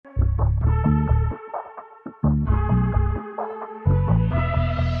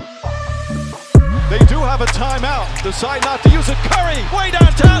have a timeout. Decide not to use it. Curry, way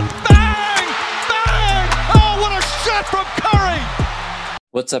downtown. Bang! Bang! Oh, what a shot from Curry!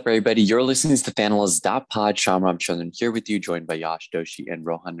 What's up, everybody? You're listening to the Fanalist.pod. Shyam Ramchandran here with you, joined by Yash, Doshi, and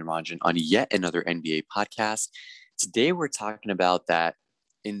Rohan on yet another NBA podcast. Today, we're talking about that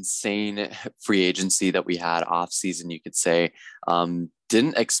insane free agency that we had off season, you could say.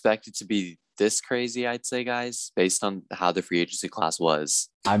 Didn't expect it to be this crazy, I'd say, guys, based on how the free agency class was.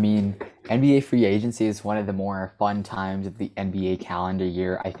 I mean, NBA free agency is one of the more fun times of the NBA calendar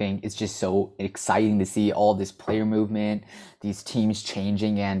year. I think it's just so exciting to see all this player movement, these teams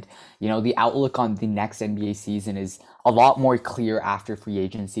changing, and, you know, the outlook on the next NBA season is a lot more clear after free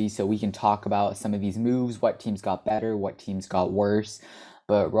agency. So we can talk about some of these moves, what teams got better, what teams got worse.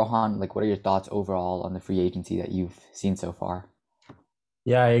 But Rohan, what are your thoughts overall on the free agency that you've seen so far?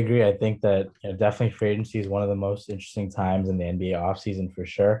 Yeah, I agree. I think that definitely free agency is one of the most interesting times in the NBA offseason for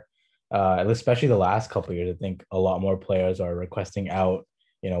sure. Especially the last couple of years, I think a lot more players are requesting out,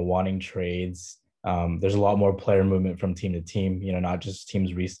 wanting trades. There's a lot more player movement from team to team, not just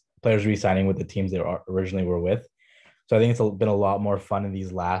players re-signing with the teams they originally were with. So I think it's been a lot more fun in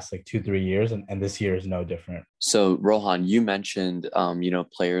these last 2-3 years, and this year is no different. So Rohan, you mentioned,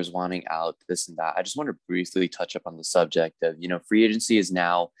 players wanting out, this and that. I just want to briefly touch up on the subject of, free agency is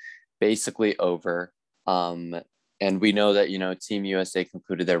now basically over. And we know that, Team USA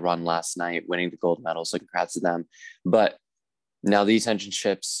concluded their run last night, winning the gold medal. So congrats to them. But now the attention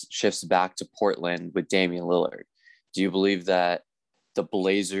shifts back to Portland with Damian Lillard. Do you believe that the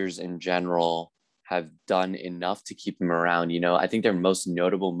Blazers in general have done enough to keep him around? I think their most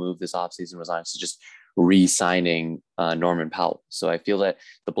notable move this offseason was honestly just re-signing Norman Powell. So I feel that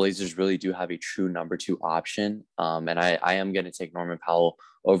the Blazers really do have a true number two option. And I am going to take Norman Powell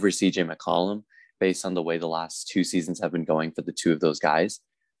over CJ McCollum based on the way the last two seasons have been going for the two of those guys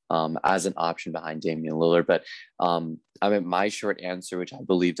as an option behind Damian Lillard. But my short answer, which I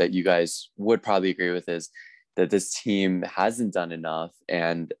believe that you guys would probably agree with, is that this team hasn't done enough.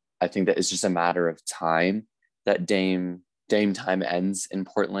 And I think that it's just a matter of time that Dame time ends in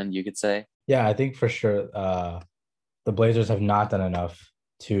Portland, you could say. Yeah, I think for sure the Blazers have not done enough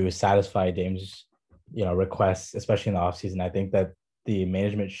to satisfy Dame's, requests, especially in the offseason. I think that the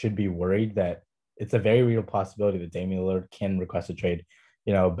management should be worried that it's a very real possibility that Damian Lillard can request a trade.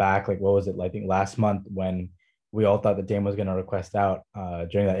 Back, what was it? I think last month when we all thought that Dame was going to request out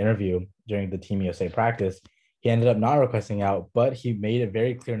during that interview, during the Team USA practice, he ended up not requesting out, but he made it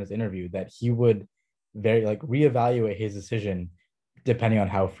very clear in his interview that he would reevaluate his decision depending on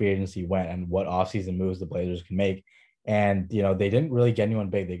how free agency went and what offseason moves the Blazers can make. And, they didn't really get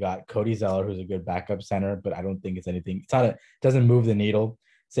anyone big. They got Cody Zeller, who's a good backup center, but I don't think it's anything. Doesn't move the needle.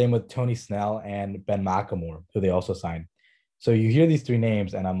 Same with Tony Snell and Ben McLemore, who they also signed. So you hear these three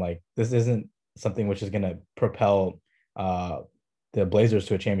names and I'm like, this isn't something which is going to propel the Blazers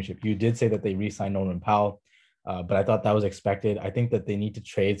to a championship. You did say that they re-signed Norman Powell. But I thought that was expected. I think that they need to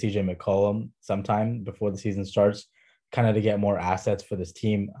trade CJ McCollum sometime before the season starts, kind of to get more assets for this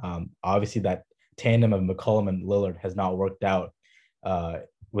team. Obviously, that tandem of McCollum and Lillard has not worked out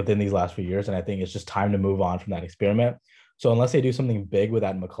within these last few years, and I think it's just time to move on from that experiment. So unless they do something big with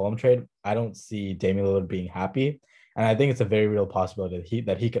that McCollum trade, I don't see Damian Lillard being happy, and I think it's a very real possibility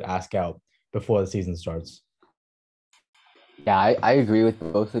that he could ask out before the season starts. Yeah, I agree with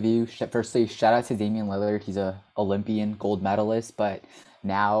both of you. Firstly, shout out to Damian Lillard. He's a Olympian gold medalist, but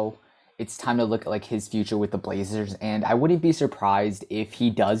now it's time to look at his future with the Blazers. And I wouldn't be surprised if he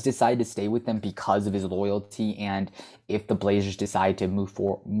does decide to stay with them because of his loyalty, and if the Blazers decide to move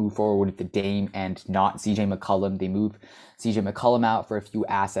forward with the Dame and not CJ McCollum, they move CJ McCollum out for a few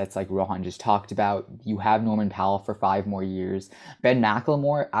assets like Rohan just talked about. You have Norman Powell for 5 more years. Ben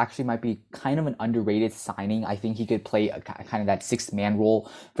McLemore actually might be kind of an underrated signing. I think he could play kind of that sixth man role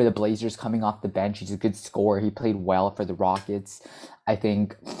for the Blazers coming off the bench. He's a good scorer. He played well for the Rockets. I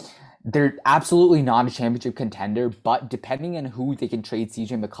think they're absolutely not a championship contender, but depending on who they can trade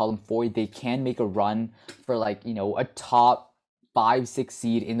CJ McCollum for, they can make a run for a top 5-6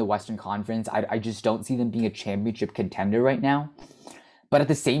 seed in the Western Conference. I just don't see them being a championship contender right now. But at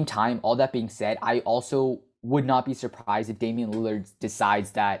the same time, all that being said, I also would not be surprised if Damian Lillard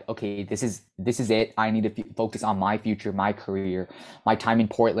decides that, okay, this is it. I need to focus on my future, my career. My time in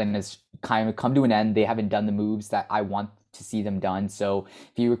Portland has kind of come to an end. They haven't done the moves that I want to see them done. So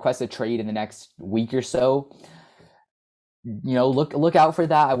if you request a trade in the next week or so, look out for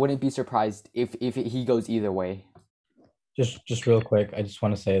that. I wouldn't be surprised if he goes either way. Just real quick, I just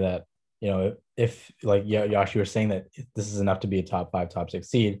want to say that, if Yash, you were saying that this is enough to be a top 5, top 6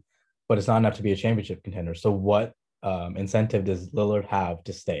 seed, but it's not enough to be a championship contender. So what incentive does Lillard have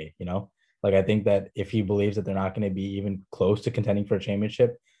to stay? Like, I think that if he believes that they're not going to be even close to contending for a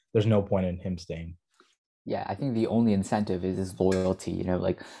championship, there's no point in him staying. Yeah, I think the only incentive is loyalty.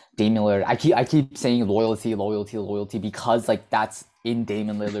 Like Damian Lillard. I keep saying loyalty, loyalty, loyalty because like that's in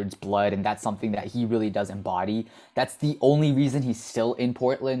Damian Lillard's blood, and that's something that he really does embody. That's the only reason he's still in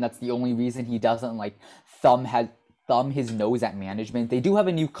Portland. That's the only reason he doesn't like thumb has thumb his nose at management. They do have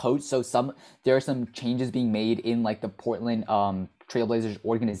a new coach, so there are some changes being made in like the Portland Trailblazers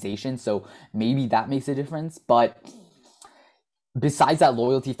organization. So maybe that makes a difference, but besides that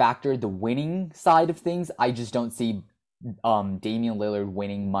loyalty factor, the winning side of things, I just don't see Damian Lillard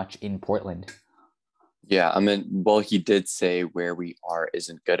winning much in Portland. Yeah, I mean, well, he did say where we are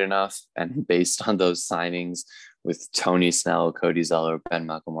isn't good enough. And based on those signings with Tony Snell, Cody Zeller, Ben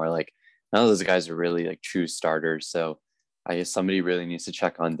McLemore, like none of those guys are really like true starters. So I guess somebody really needs to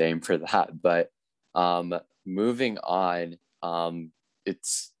check on Dame for that. But moving on,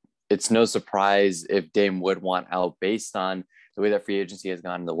 it's no surprise if Dame would want out based on the way that free agency has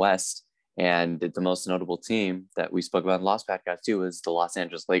gone in the West. And the most notable team that we spoke about in the last podcast too is the Los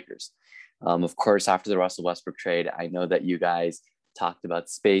Angeles Lakers. Of course, after the Russell Westbrook trade, I know that you guys talked about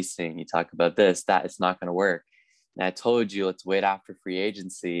spacing. You talked about this, that it's not going to work. And I told you, let's wait after free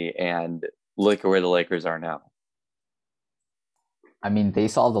agency and look at where the Lakers are now. I mean, they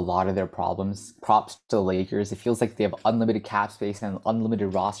solved a lot of their problems. Props to the Lakers. It feels like they have unlimited cap space and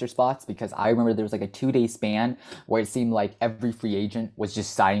unlimited roster spots because I remember there was like a 2-day span where it seemed like every free agent was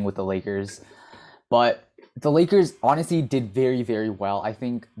just signing with the Lakers. But the Lakers honestly did very, very well. I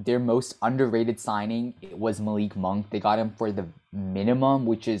think their most underrated signing was Malik Monk. They got him for the minimum,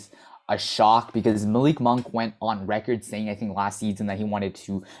 which is a shock because Malik Monk went on record saying, I think last season, that he wanted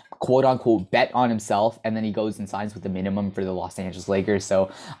to quote unquote bet on himself, and then he goes and signs with the minimum for the Los Angeles Lakers.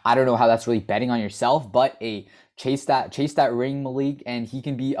 So I don't know how that's really betting on yourself, but chase that ring, Malik, and he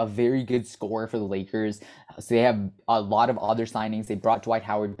can be a very good scorer for the Lakers. So they have a lot of other signings. They brought Dwight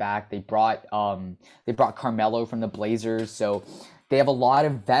Howard back. They brought Carmelo from the Blazers. So they have a lot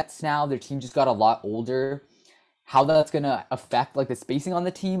of vets now. Their team just got a lot older. How that's gonna affect like the spacing on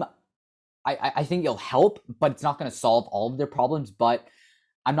the team, I think it'll help, but it's not gonna solve all of their problems. But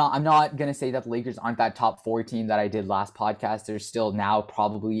I'm not gonna say that the Lakers aren't that top 4 team that I did last podcast. They're still now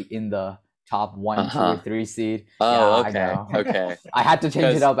probably in the top 1, 2, or 3 seed. Oh, yeah, okay, I know. Okay. I had to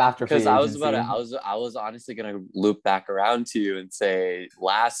change it up after free agency. Because I was honestly gonna loop back around to you and say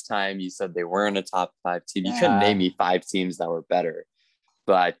last time you said they weren't a top 5 team. You couldn't name me 5 teams that were better,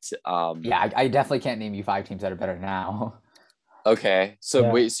 but I definitely can't name you 5 teams that are better now. Okay, so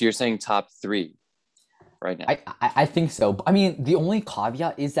wait, so you're saying top 3 right now? I think so. I mean, the only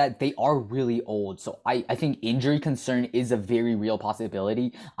caveat is that they are really old. So I think injury concern is a very real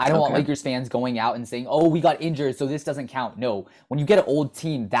possibility. I don't want Lakers fans going out and saying, oh, we got injured, so this doesn't count. No, when you get an old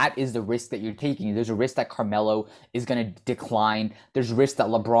team, that is the risk that you're taking. There's a risk that Carmelo is going to decline. There's a risk that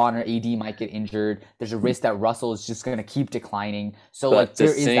LeBron or AD might get injured. There's a risk that Russell is just going to keep declining. So but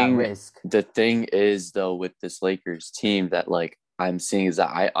there is that risk. The thing is, though, with this Lakers team that like I'm seeing is that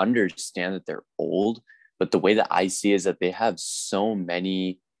I understand that they're old, but the way that I see is that they have so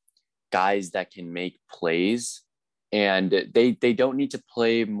many guys that can make plays, and they don't need to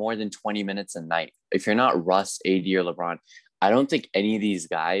play more than 20 minutes a night. If you're not Russ, AD, or LeBron, I don't think any of these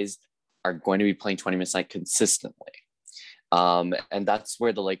guys are going to be playing 20 minutes a night consistently. And that's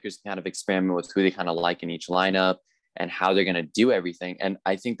where the Lakers kind of experiment with who they kind of like in each lineup and how they're going to do everything. And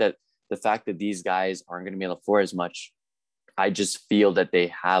I think that the fact that these guys aren't going to be on the floor as much, I just feel that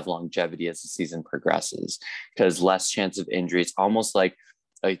they have longevity as the season progresses because less chance of injury. It's almost like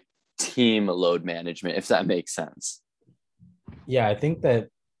a team load management, if that makes sense. Yeah, I think that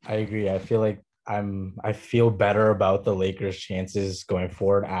I agree. I feel like I feel better about the Lakers' chances going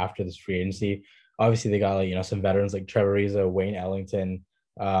forward after this free agency. Obviously, they got like, some veterans like Trevor Ariza, Wayne Ellington,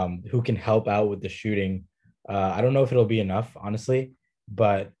 who can help out with the shooting. I don't know if it'll be enough, honestly,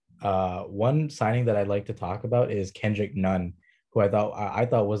 but one signing that I'd like to talk about is Kendrick Nunn, who I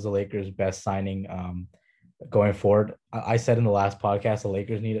thought was the Lakers' best signing going forward. I said in the last podcast the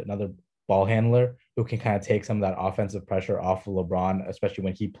Lakers need another ball handler who can kind of take some of that offensive pressure off of LeBron, especially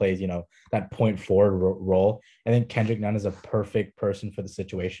when he plays, that point forward role. I think Kendrick Nunn is a perfect person for the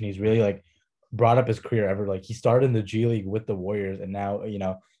situation. He's really like brought up his career ever. Like he started in the G League with the Warriors, and now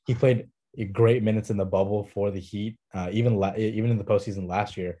he played great minutes in the bubble for the Heat. Even in the postseason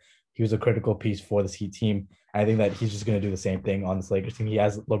last year, he was a critical piece for this Heat team. And I think that he's just going to do the same thing on this Lakers team. He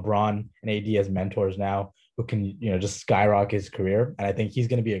has LeBron and AD as mentors now who can, just skyrocket his career. And I think he's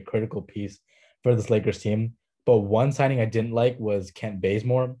going to be a critical piece for this Lakers team. But one signing I didn't like was Kent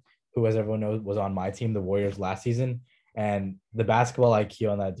Bazemore, who, as everyone knows, was on my team, the Warriors, last season. And the basketball IQ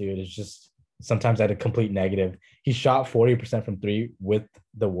on that dude is just sometimes at a complete negative. He shot 40% from three with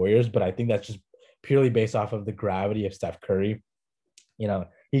the Warriors, but I think that's just purely based off of the gravity of Steph Curry.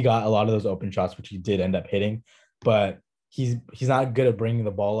 He got a lot of those open shots, which he did end up hitting, but he's not good at bringing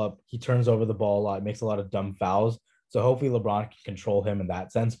the ball up. He turns over the ball a lot, makes a lot of dumb fouls. So hopefully LeBron can control him in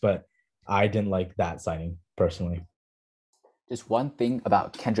that sense, but I didn't like that signing personally. Just one thing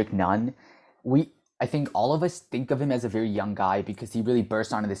about Kendrick Nunn, I think all of us think of him as a very young guy because he really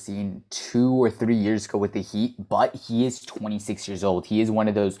burst onto the scene 2 or 3 years ago with the Heat, but he is 26 years old. He is one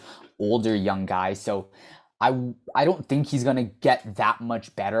of those older young guys. So I don't think he's going to get that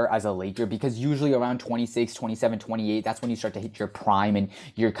much better as a Laker because usually around 26, 27, 28, that's when you start to hit your prime and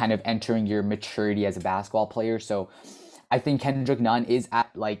you're kind of entering your maturity as a basketball player. So I think Kendrick Nunn is at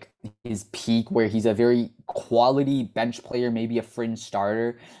like his peak where he's a very quality bench player, maybe a fringe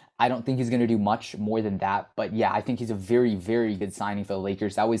starter. I don't think he's going to do much more than that. But yeah, I think he's a very, very good signing for the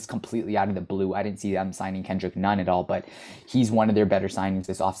Lakers. That was completely out of the blue. I didn't see them signing Kendrick Nunn at all, but he's one of their better signings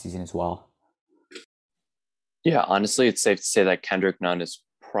this offseason as well. Yeah, honestly, it's safe to say that Kendrick Nunn is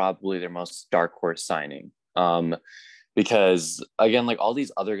probably their most dark horse signing. Because again, like all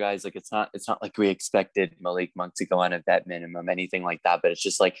these other guys, like it's not like we expected Malik Monk to go on a vet minimum, anything like that. But it's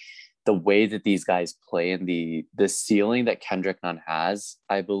just like the way that these guys play and the ceiling that Kendrick Nunn has,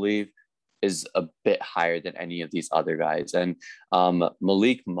 I believe, is a bit higher than any of these other guys. And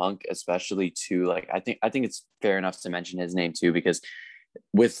Malik Monk, especially too, like I think it's fair enough to mention his name too, because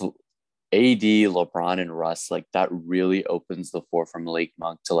with AD, LeBron, and Russ, like that really opens the floor for Malik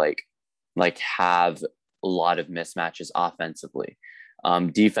Monk to like have a lot of mismatches offensively.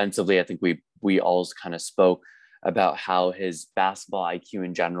 Defensively, I think we all kind of spoke about how his basketball IQ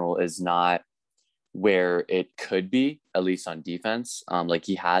in general is not where it could be, at least on defense. Like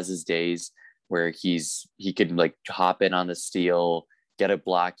he has his days where he could like hop in on the steal, get a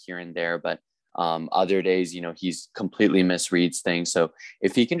block here and there, but other days, he's completely misreads things. So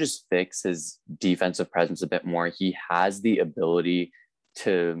if he can just fix his defensive presence a bit more, he has the ability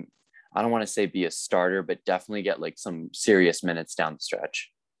to, I don't want to say be a starter, but definitely get like some serious minutes down the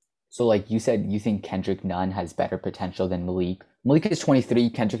stretch. So like you said, you think Kendrick Nunn has better potential than Malik. Malik is 23,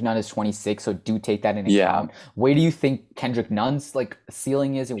 Kendrick Nunn is 26, so do take that into account. Where do you think Kendrick Nunn's like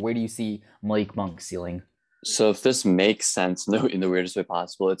ceiling is, and where do you see Malik Monk's ceiling? So if this makes sense in the weirdest way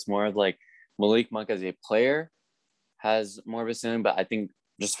possible, it's more of like Malik Monk as a player has more of a ceiling, but I think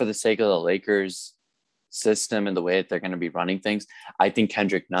just for the sake of the Lakers system and the way that they're going to be running things, I think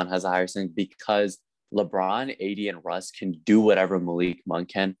Kendrick Nunn has a higher ceiling because LeBron, AD, and Russ can do whatever Malik Monk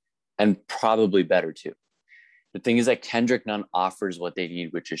can, and probably better too. The thing is that Kendrick Nunn offers what they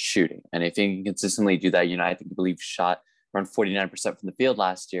need, which is shooting. And if he can consistently do that, I believe shot around 49% from the field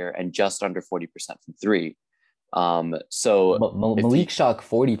last year and just under 40% from three. So Malik shot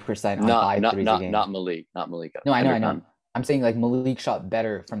 40% on 5 threes a game. Not Malik. No, I know. I'm saying like Malik shot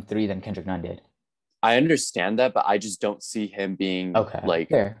better from three than Kendrick Nunn did. I understand that, but I just don't see him being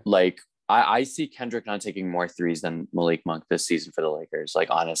fair. I see Kendrick Nunn taking more threes than Malik Monk this season for the Lakers. Like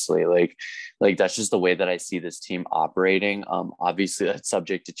honestly, like that's just the way that I see this team operating. Obviously that's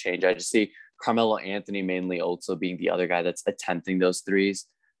subject to change. I just see Carmelo Anthony mainly also being the other guy that's attempting those threes.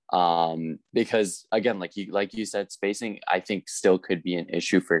 Because again, like you said, spacing I think still could be an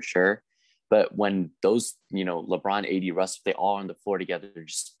issue for sure. But when those, LeBron, AD, Russ, they all on the floor together, they're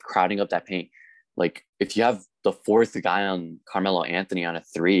just crowding up that paint. Like if you have the fourth guy on Carmelo Anthony on a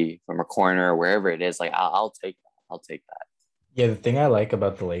three from a corner or wherever it is, like I'll take that. Yeah, the thing I like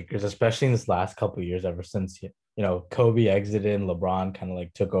about the Lakers, especially in this last couple of years, ever since Kobe exited and LeBron kind of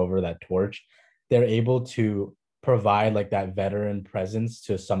like took over that torch, they're able to provide like that veteran presence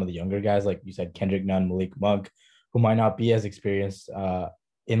to some of the younger guys, like you said, Kendrick Nunn, Malik Monk, who might not be as experienced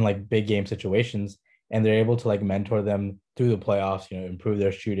in like big game situations, and they're able to like mentor them through the playoffs, improve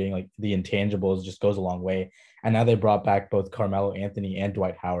their shooting, like the intangibles just goes a long way. And now they brought back both Carmelo Anthony and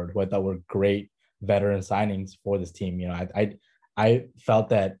Dwight Howard, who I thought were great veteran signings for this team. I felt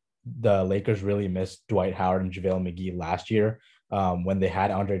that the Lakers really missed Dwight Howard and JaVale McGee last year. When they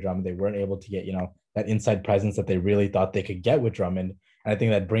had Andre Drummond, they weren't able to get, that inside presence that they really thought they could get with Drummond. And I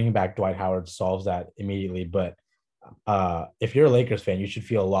think that bringing back Dwight Howard solves that immediately. But if you're a Lakers fan, you should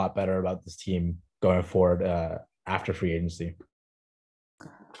feel a lot better about this team going forward after free agency.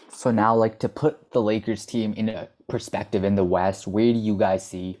 So now, like, to put the Lakers team in a perspective in the West, where do you guys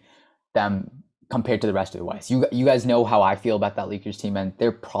see them compared to the rest of the West? You guys know how I feel about that Lakers team, and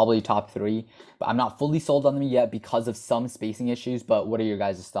they're probably top three, but I'm not fully sold on them yet because of some spacing issues. But what are your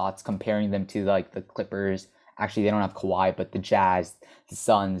guys' thoughts comparing them to like the Clippers? Actually, they don't have Kawhi, but the Jazz, the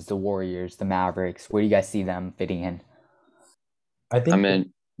Suns, the Warriors, the Mavericks. Where do you guys see them fitting in? I think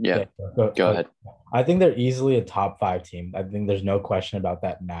Yeah. Go, Go ahead. I think they're easily a top 5 team. I think there's no question about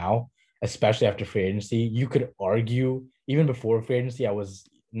that now, especially after free agency. You could argue even before free agency, I was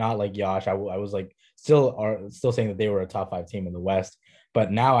not like Yash. I was like still saying that they were a top 5 team in the West.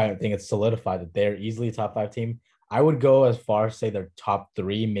 But now I think it's solidified that they're easily a top 5 team. I would go as far as say they're top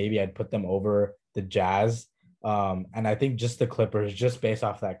 3. Maybe I'd put them over the Jazz. And I think just the Clippers, just based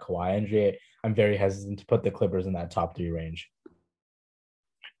off that Kawhi injury, I'm very hesitant to put the Clippers in that top 3 range.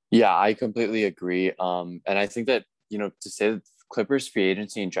 Yeah, I completely agree. And I think that, to say that Clippers free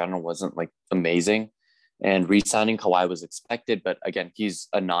agency in general wasn't like amazing, and re-signing Kawhi was expected, but again, he's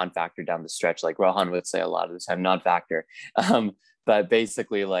a non-factor down the stretch, like Rohan would say a lot of the time, non-factor. But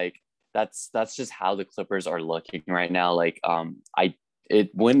basically, like that's just how the Clippers are looking right now. Like, it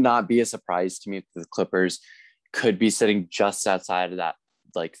would not be a surprise to me if the Clippers could be sitting just outside of that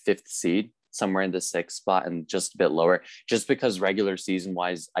like 5th seed, somewhere in the 6th spot and just a bit lower, just because regular season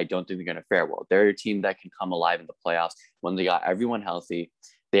wise, I don't think they're going to fare well. They're a team that can come alive in the playoffs when they got everyone healthy.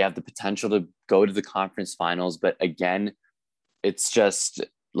 They have the potential to go to the conference finals. But again, it's just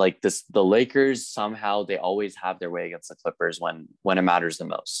like this, the Lakers, somehow they always have their way against the Clippers when it matters the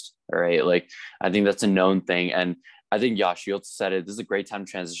most. All right. Like, I think that's a known thing. And I think Yash, you also said it, this is a great time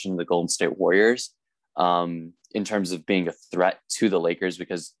to transition to the Golden State Warriors in terms of being a threat to the Lakers,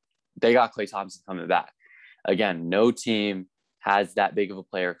 because they got Klay Thompson coming back. Again, no team has that big of a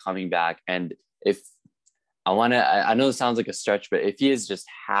player coming back. And if I know it sounds like a stretch, but if he is just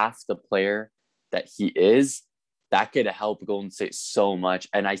half the player that he is, that could help Golden State so much.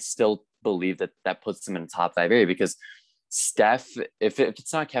 And I still believe that puts them in the top 5 area, because Steph, if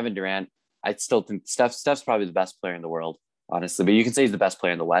it's not Kevin Durant, I still think Steph's probably the best player in the world, honestly. But you can say he's the best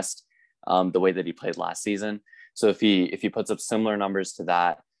player in the West, the way that he played last season. So if he puts up similar numbers to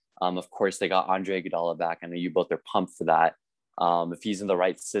that, of course, they got Andre Iguodala back. I know you both are pumped for that. If he's in the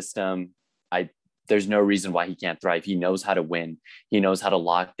right system, there's no reason why he can't thrive. He knows how to win. He knows how to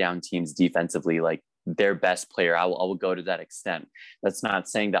lock down teams defensively, like their best player. I will go to that extent. That's not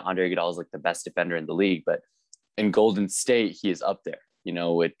saying that Andre Iguodala is like the best defender in the league, but in Golden State, he is up there,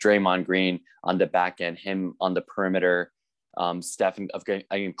 with Draymond Green on the back end, him on the perimeter. Steph,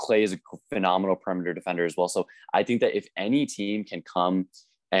 Klay is a phenomenal perimeter defender as well. So I think that if any team can come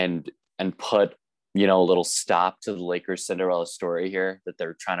and put, a little stop to the Lakers Cinderella story here that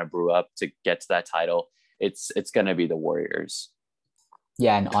they're trying to brew up to get to that title, it's going to be the Warriors.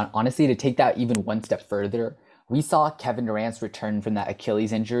 Yeah, and honestly, to take that even one step further, we saw Kevin Durant's return from that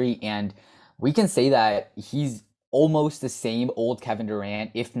Achilles injury, and we can say that he's almost the same old Kevin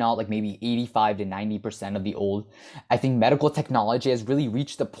Durant, if not like maybe 85 to 90% of the old. I think medical technology has really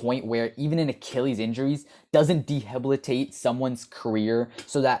reached the point where even an Achilles injuries doesn't debilitate someone's career,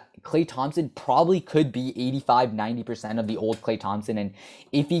 so that Klay Thompson probably could be 85, 90% of the old Klay Thompson. And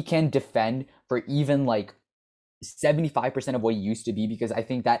if he can defend for even like 75% of what he used to be, because I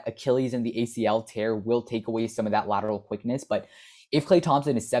think that Achilles and the ACL tear will take away some of that lateral quickness. But if Klay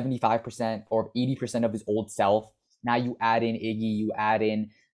Thompson is 75% or 80% of his old self, now you add in Iggy, you add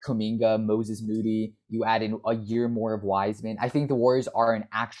in Kuminga, Moses Moody, you add in a year more of Wiseman. I think the Warriors are an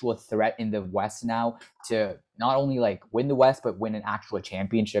actual threat in the West now to not only like win the West, but win an actual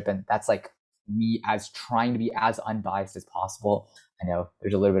championship. And that's like me as trying to be as unbiased as possible. I know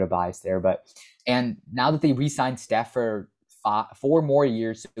there's a little bit of bias there, and now that they re-signed Steph for 4 more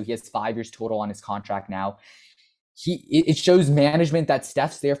years, so he has 5 years total on his contract now. It shows management that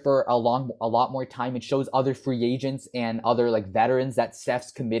Steph's there for a lot more time. It shows other free agents and other like veterans that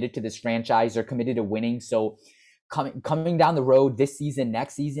Steph's committed to this franchise or committed to winning. So coming down the road this season,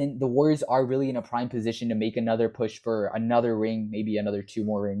 next season, the Warriors are really in a prime position to make another push for another ring, maybe another 2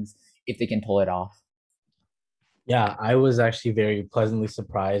 more rings if they can pull it off. Yeah, I was actually very pleasantly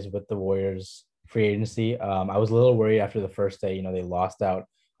surprised with the Warriors free agency. I was a little worried after the first day. They lost out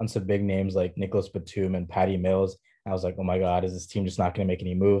on some big names like Nicholas Batum and Patty Mills. I was like, oh my God, is this team just not going to make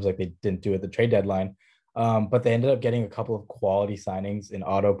any moves like they didn't do at the trade deadline? But they ended up getting a couple of quality signings in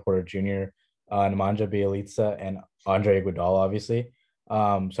Otto Porter Jr., Nemanja Bjelica, and Andre Iguodala, obviously.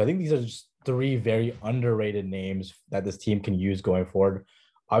 So I think these are just 3 very underrated names that this team can use going forward.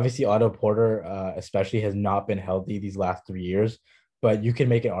 Obviously, Otto Porter especially has not been healthy these last 3 years, but you can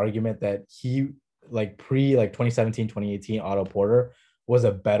make an argument that he, like 2017, 2018, Otto Porter was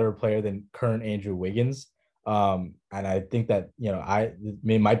a better player than current Andrew Wiggins. And I think that,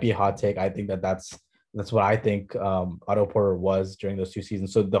 it might be a hot take. I think that's what I think Otto Porter was during those 2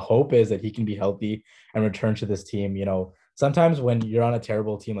 seasons. So the hope is that he can be healthy and return to this team. Sometimes when you're on a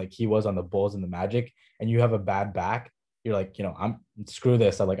terrible team like he was on the Bulls and the Magic and you have a bad back, you're like, I'm screw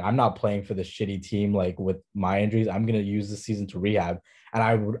this. I'm not playing for this shitty team. Like with my injuries, I'm gonna use this season to rehab.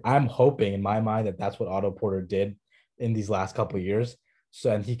 And I'm hoping in my mind that that's what Otto Porter did in these last couple of years.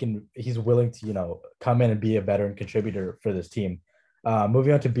 So and he's willing to come in and be a veteran contributor for this team.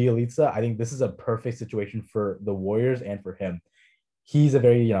 Moving on to Bielitsa, I think this is a perfect situation for the Warriors and for him. He's a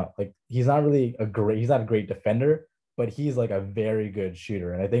very he's not a great defender, but he's like a very good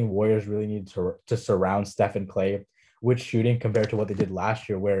shooter. And I think Warriors really need to surround Steph and Clay with shooting compared to what they did last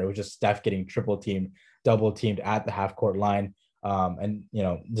year, where it was just Steph getting triple teamed, double teamed at the half court line. And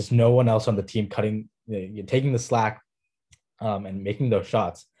just no one else on the team taking the slack and making those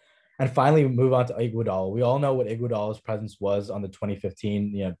shots. And finally, we move on to Iguodala. We all know what Iguodala's presence was on the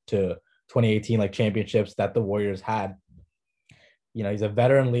 2015 to 2018 like championships that the Warriors had. He's a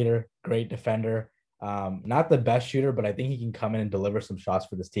veteran leader, great defender. Not the best shooter, but I think he can come in and deliver some shots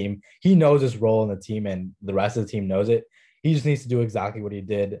for this team. He knows his role in the team, and the rest of the team knows it. He just needs to do exactly what he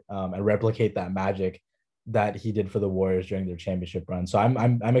did and replicate that magic that he did for the Warriors during their championship run. So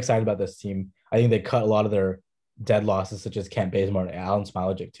I'm excited about this team. I think they cut a lot of their dead losses, such as Kent Bazemore and Alan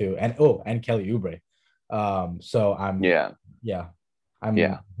Smilagic too, and Kelly Oubre. So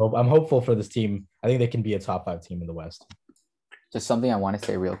I'm hopeful for this team. I think they can be a top 5 team in the West. Just something I want to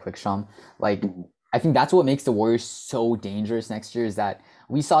say real quick, Shyam. Like, I think that's what makes the Warriors so dangerous next year is that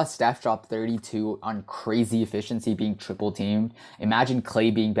we saw Steph drop 32 on crazy efficiency being triple teamed. Imagine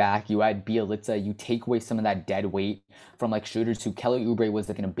Clay being back. You add Bielitsa. You take away some of that dead weight from like shooters who Kelly Oubre was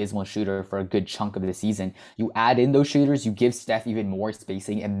like an abysmal shooter for a good chunk of the season. You add in those shooters. You give Steph even more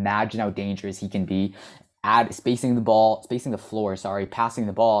spacing. Imagine how dangerous he can be. Add spacing the floor, passing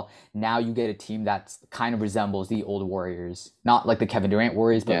the ball. Now you get a team that kind of resembles the old Warriors. Not like the Kevin Durant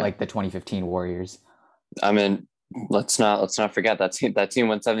Warriors, but like the 2015 Warriors. I mean, let's not forget that team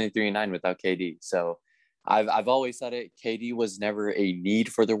went 73-9 without KD. So I've always said it. KD was never a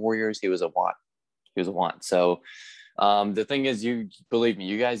need for the Warriors. He was a want. So the thing is, you believe me,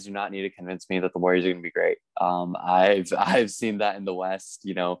 you guys do not need to convince me that the Warriors are going to be great. I've seen that in the West.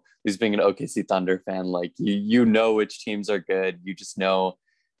 Who's being an OKC Thunder fan, like you know which teams are good. You just know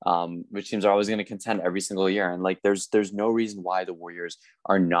which teams are always going to contend every single year. And like there's no reason why the Warriors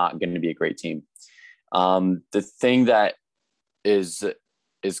are not going to be a great team. The thing that is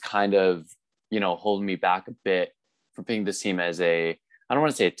kind of holding me back a bit from picking this team as I don't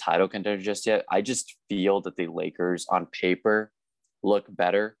want to say a title contender just yet. I just feel that the Lakers on paper look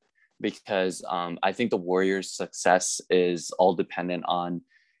better because I think the Warriors' success is all dependent on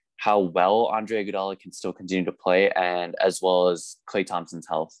how well Andre Iguodala can still continue to play, and as well as Klay Thompson's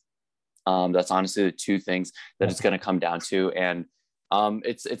health. That's honestly the two things that it's going to come down to, and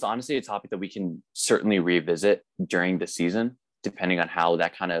it's honestly a topic that we can certainly revisit during the season, depending on how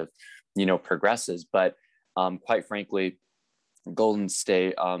that kind of progresses. But quite frankly, Golden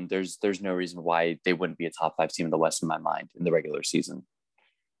State, there's no reason why they wouldn't be a top 5 team in the West in my mind in the regular season.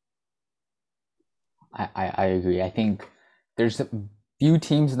 I agree. I think there's a few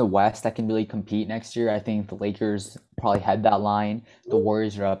teams in the West that can really compete next year. I think the Lakers probably head that line. The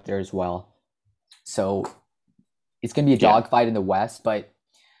Warriors are up there as well. So it's going to be a dogfight in the West, but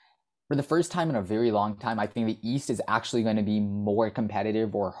for the first time in a very long time, I think the East is actually going to be more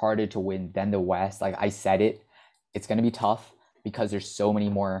competitive or harder to win than the West. Like I said it's going to be tough because there's so many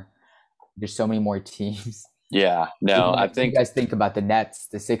more teams. Yeah, no, I think you guys think about the Nets,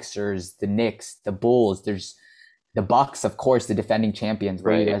 the Sixers, the Knicks, the Bulls. There's the Bucks, of course, the defending champions.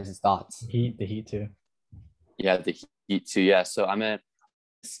 What are you guys' thoughts? The Heat too. Yeah, the Heat too. Yeah, so I mean,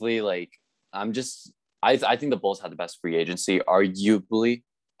 honestly, like I think the Bulls had the best free agency, arguably,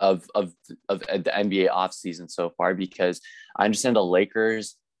 of the NBA offseason so far, because I understand the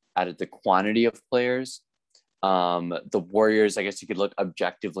Lakers added the quantity of players. The Warriors, I guess you could look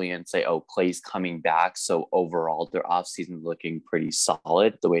objectively and say, oh, Clay's coming back. So overall, their offseason looking pretty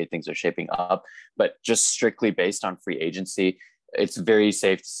solid, the way things are shaping up. But just strictly based on free agency, it's very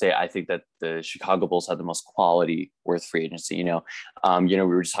safe to say I think that the Chicago Bulls had the most quality worth free agency. We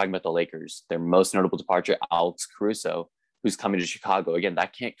were just talking about the Lakers. Their most notable departure, Alex Caruso, who's coming to Chicago. Again,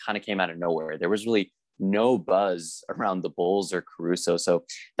 that kind of came out of nowhere. There was really no buzz around the Bulls or Caruso. So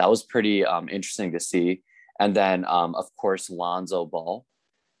that was pretty interesting to see. And then, of course, Lonzo Ball,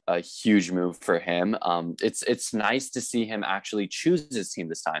 a huge move for him. It's nice to see him actually choose his team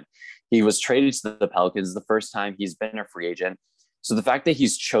this time. He was traded to the Pelicans the first time he's been a free agent. So the fact that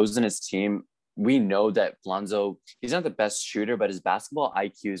he's chosen his team, we know that Lonzo, he's not the best shooter, but his basketball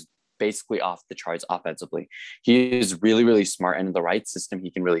IQ is basically off the charts offensively. He is really, really smart, and in the right system,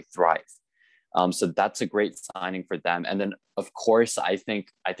 he can really thrive. So that's a great signing for them. And then, of course, I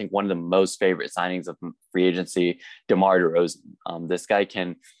think one of the most favorite signings of free agency, DeMar DeRozan. This guy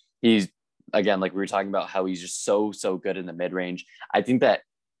he's, again, like we were talking about how he's just so good in the mid range. I think that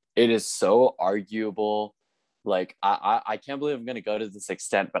it is so arguable. Like I can't believe I'm going to go to this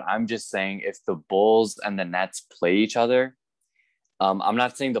extent, but I'm just saying if the Bulls and the Nets play each other, I'm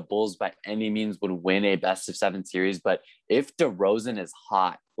not saying the Bulls by any means would win a best of 7 series, but if DeRozan is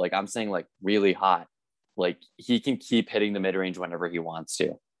hot, like I'm saying, like really hot, like he can keep hitting the mid range whenever he wants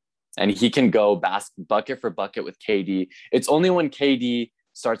to, and he can go bucket for bucket with KD. It's only when KD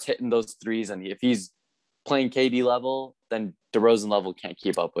starts hitting those threes, and if he's playing KD level, then DeRozan level can't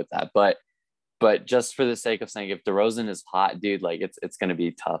keep up with that. But just for the sake of saying, if DeRozan is hot, dude, like it's going to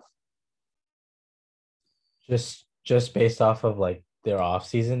be tough. Just based off of like their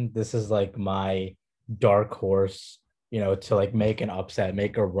offseason, this is like my dark horse, to like make an upset,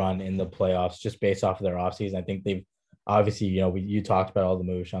 make a run in the playoffs just based off of their offseason. I think they've obviously, you talked about all the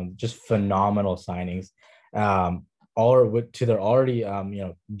moves, Shyam, just phenomenal signings. All to their already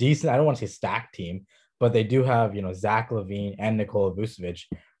decent, I don't want to say stacked team, but they do have, Zach LaVine and Nikola Vucevic,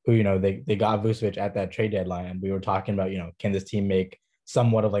 who, they got Vucevic at that trade deadline. And we were talking about, can this team make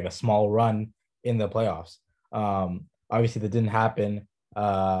somewhat of like a small run in the playoffs? Obviously that didn't happen.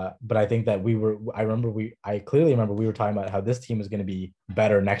 But I think that I clearly remember we were talking about how this team is going to be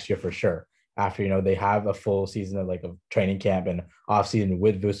better next year for sure. After, they have a full season of like a training camp and off season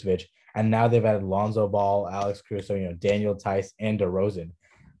with Vucevic. And now they've added Lonzo Ball, Alex Caruso, Daniel Tice, and DeRozan.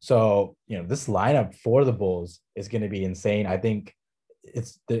 So, this lineup for the Bulls is going to be insane. I think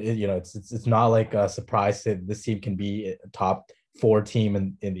it's not like a surprise that this team can be a top 4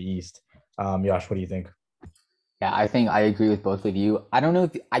 team in the East. Yash, what do you think? Yeah, I think I agree with both of you. I don't know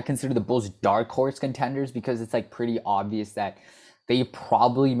if I consider the Bulls dark horse contenders because it's like pretty obvious that they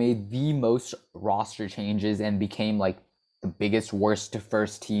probably made the most roster changes and became like the biggest, worst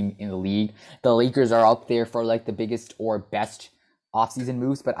first team in the league. The Lakers are up there for like the biggest or best offseason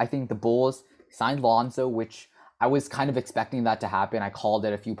moves, but I think the Bulls signed Lonzo, which I was kind of expecting that to happen. I called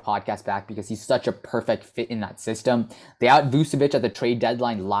it a few podcasts back because he's such a perfect fit in that system. They had Vucevic at the trade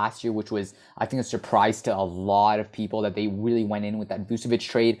deadline last year, which was, I think, a surprise to a lot of people that they really went in with that Vucevic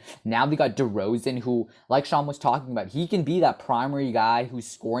trade. Now they got DeRozan, who, like Shyam was talking about, he can be that primary guy who's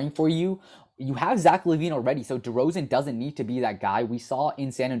scoring for you. You have Zach LaVine already, so DeRozan doesn't need to be that guy. We saw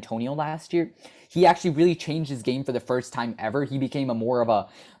in San Antonio last year, he actually really changed his game for the first time ever. He became more of a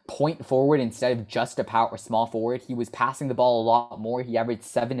point forward instead of just a power small forward. He was passing the ball a lot more. He averaged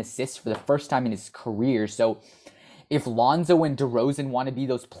 7 assists for the first time in his career. So if Lonzo and DeRozan want to be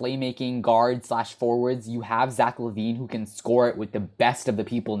those playmaking guards / forwards, you have Zach LaVine who can score it with the best of the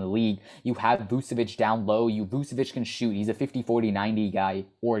people in the league. You have Vucevic down low. Vucevic can shoot. He's a 50-40-90 guy,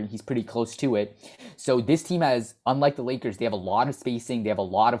 or he's pretty close to it. So this team has, unlike the Lakers, they have a lot of spacing. They have a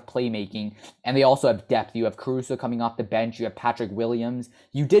lot of playmaking, and they also have depth. You have Caruso coming off the bench. You have Patrick Williams.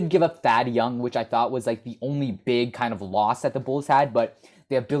 You did give up Thad Young, which I thought was like the only big kind of loss that the Bulls had, but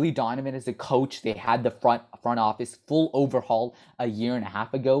they have Billy Donovan as a coach. They had the front office full overhaul a year and a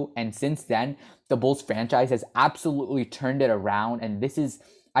half ago. And since then, the Bulls franchise has absolutely turned it around. And this is,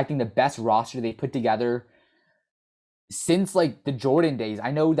 I think, the best roster they put together since like the Jordan days.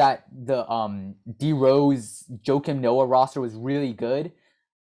 I know that the D-Rose, Joakim Noah roster was really good.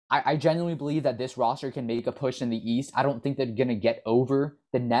 I genuinely believe that this roster can make a push in the East. I don't think they're going to get over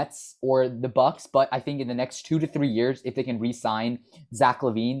the Nets or the Bucks, but I think in the next 2 to 3 years, if they can re-sign Zach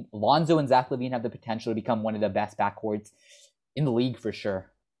LaVine, Lonzo and Zach LaVine have the potential to become one of the best backcourts in the league for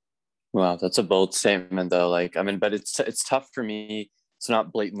sure. Wow, that's a bold statement though. Like, I mean, but it's tough for me to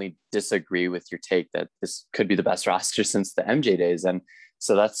not blatantly disagree with your take that this could be the best roster since the MJ days. And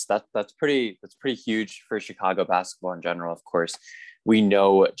so that's pretty huge for Chicago basketball in general. Of course, we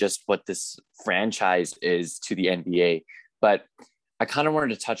know just what this franchise is to the NBA, but I kind of wanted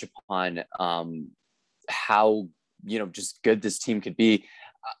to touch upon how, just good this team could be.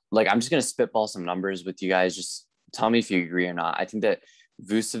 Like, I'm just going to spitball some numbers with you guys. Just tell me if you agree or not. I think that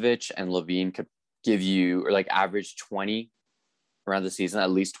Vucevic and LaVine could give you, or like average 20 around the season, at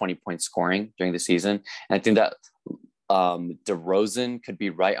least 20 points scoring during the season. And I think that DeRozan could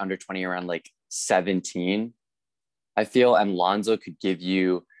be right under 20, around like 17, I feel, and Lonzo could give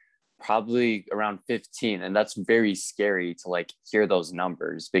you probably around 15. And that's very scary to like hear those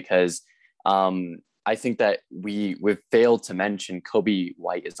numbers because I think that we've failed to mention Kobe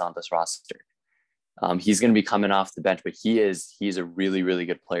White is on this roster. He's going to be coming off the bench, but he's a really, really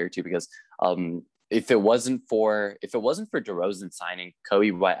good player too, because if it wasn't for DeRozan signing,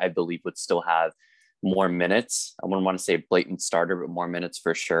 Kobe White, I believe, would still have more minutes. I wouldn't want to say blatant starter, but more minutes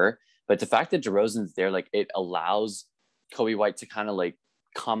for sure. But the fact that DeRozan's there, like it allows Kobe White to kind of like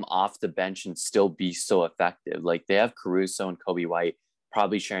come off the bench and still be so effective. Like they have Caruso and Kobe White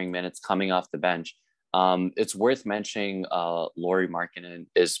probably sharing minutes coming off the bench. It's worth mentioning Lauri Markkanen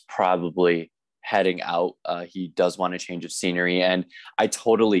is probably heading out. He does want a change of scenery, and I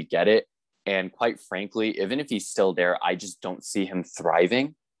totally get it. And quite frankly, even if he's still there, I just don't see him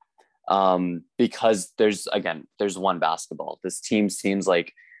thriving because there's one basketball. This team seems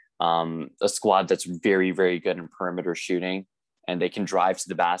like a squad that's very, very good in perimeter shooting, and they can drive to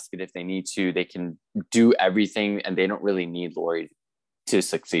the basket if they need to. They can do everything, and they don't really need Lauri to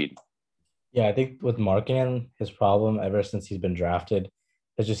succeed. Yeah, I think with Markkanen, his problem ever since he's been drafted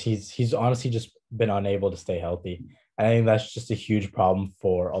is just he's honestly just been unable to stay healthy. And I think that's just a huge problem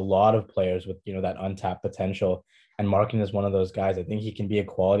for a lot of players with, you know, that untapped potential. And Markkanen is one of those guys. I think he can be a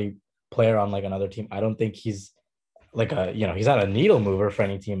quality player on like another team. I don't think he's like he's not a needle mover for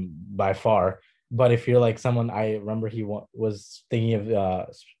any team by far. But if you're like someone, I remember he was thinking of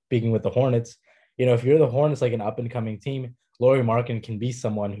speaking with the Hornets. You know, if you're the Hornets, like an up and coming team, Lauri Markkanen can be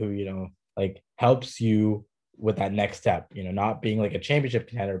someone who, you know, like helps you with that next step, you know, not being like a championship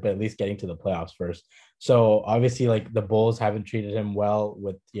contender, but at least getting to the playoffs first. So obviously like the Bulls haven't treated him well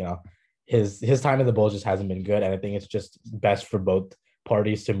with, you know, his time in the Bulls just hasn't been good. And I think it's just best for both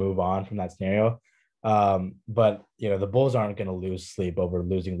parties to move on from that scenario. But you know, the Bulls aren't going to lose sleep over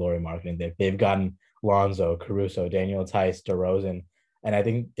losing Lauri Markkanen. They've gotten Lonzo, Caruso, Daniel Tice, DeRozan. And I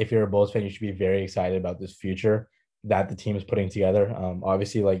think if you're a Bulls fan, you should be very excited about this future that the team is putting together.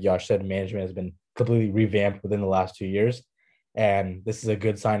 Obviously, like Yash said, management has been completely revamped within the last 2 years. And this is a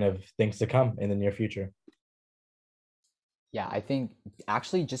good sign of things to come in the near future. Yeah, I think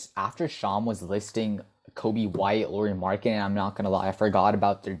actually just after Shyam was listing Kobe White, Lauri Markkanen, I'm not going to lie, I forgot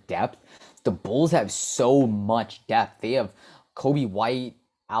about their depth. The Bulls have so much depth. They have Kobe White,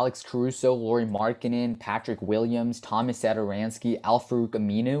 Alex Caruso, Lauri Markkanen, Patrick Williams, Thomas Satoransky, Al-Farouq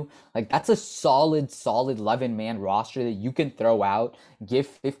Aminu. Like, that's a solid 11-man roster that you can throw out, give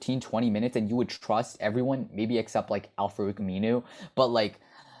 15, 20 minutes, and you would trust everyone, maybe except, like, Al-Farouq Aminu. But, like,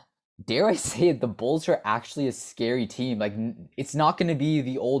 dare I say it, the Bulls are actually a scary team. Like, it's not going to be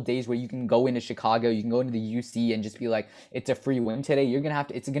the old days where you can go into Chicago, you can go into the UC and just be like, it's a free win today. You're going to have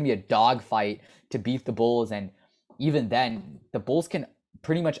to, it's going to be a dogfight to beat the Bulls. And even then, the Bulls can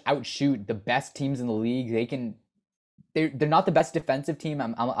pretty much outshoot the best teams in the league. They're not the best defensive team.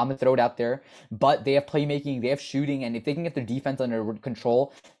 I'm gonna throw it out there, but they have playmaking, they have shooting, and if they can get their defense under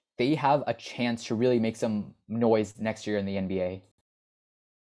control, they have a chance to really make some noise next year in the NBA.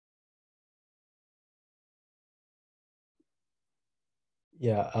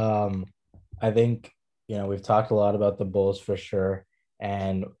 Yeah, I think, you know, we've talked a lot about the Bulls for sure,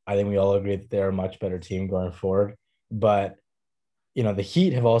 and I think we all agree that they're a much better team going forward. But you know, the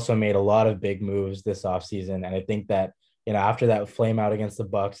Heat have also made a lot of big moves this offseason. And I think that, you know, after that flame out against the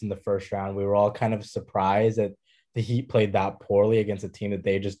Bucks in the first round, we were all kind of surprised that the Heat played that poorly against a team that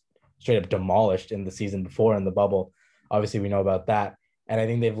they just straight up demolished in the season before in the bubble. Obviously, we know about that. And I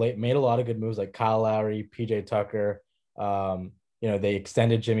think they've made a lot of good moves like Kyle Lowry, PJ Tucker. You know, they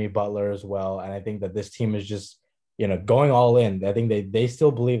extended Jimmy Butler as well. And I think that this team is just, you know, going all in. I think they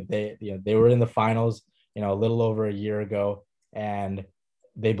still believe they were in the finals, you know, a little over a year ago, and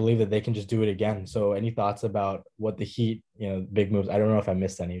they believe that they can just do it again. So any thoughts about what the Heat, you know, big moves? I don't know if I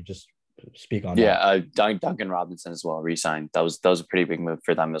missed any. Just speak on that. Yeah, Duncan Robinson as well re-signed. That was a pretty big move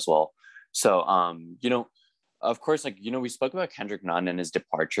for them as well. So you know, of course, like, you know, we spoke about Kendrick Nunn and his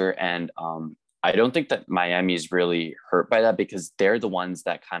departure, and I don't think that Miami is really hurt by that because they're the ones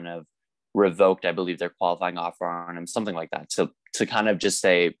that kind of revoked, I believe, their qualifying offer on him, something like that, to kind of just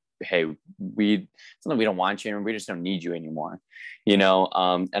say, hey, we don't want you and we just don't need you anymore, you know.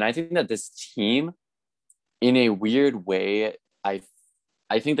 And I think that this team, in a weird way, I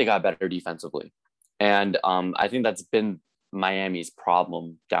think they got better defensively, and I think that's been Miami's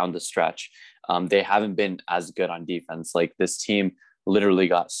problem down the stretch. They haven't been as good on defense. Like, this team literally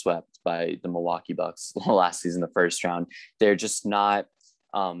got swept by the Milwaukee Bucks last season, the first round. They're just not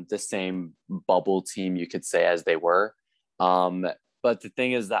the same bubble team, you could say, as they were. But the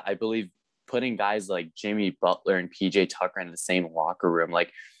thing is that I believe putting guys like Jimmy Butler and PJ Tucker in the same locker room,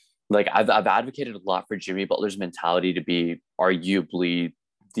 like I've advocated a lot for Jimmy Butler's mentality to be arguably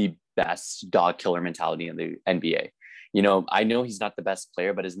the best dog killer mentality in the NBA. You know, I know he's not the best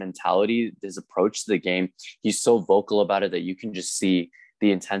player, but his mentality, his approach to the game, he's so vocal about it that you can just see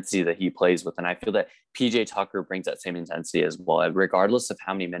the intensity that he plays with. And I feel that PJ Tucker brings that same intensity as well, regardless of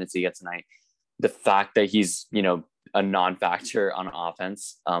how many minutes he gets tonight. The fact that he's, you know, a non-factor on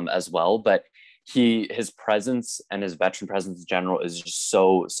offense as well, but his presence and his veteran presence in general is just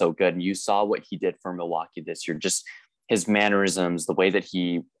so good. And you saw what he did for Milwaukee this year. Just his mannerisms, the way that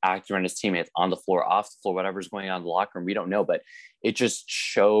he acted around his teammates on the floor, off the floor, whatever's going on in the locker room, we don't know, but it just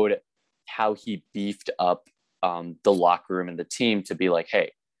showed how he beefed up the locker room and the team to be like,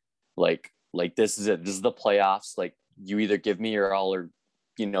 hey, like this is it. This is the playoffs. Like, you either give me your all or,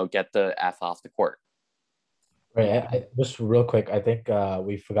 get the F off the court. Right. Just real quick, I think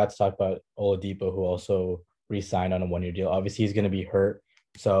we forgot to talk about Oladipo, who also re-signed on a 1-year deal. Obviously, he's going to be hurt,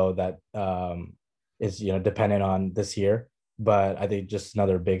 so that is dependent on this year. But I think just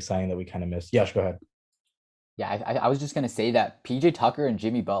another big signing that we kind of missed. Yash, go ahead. Yeah, I was just going to say that PJ Tucker and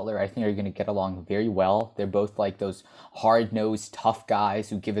Jimmy Butler, I think, are going to get along very well. They're both like those hard-nosed, tough guys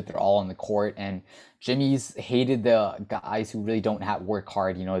who give it their all on the court. And Jimmy's hated the guys who really don't work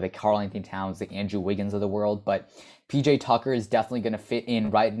hard, the Karl-Anthony Towns, the Andrew Wiggins of the world. But PJ Tucker is definitely going to fit in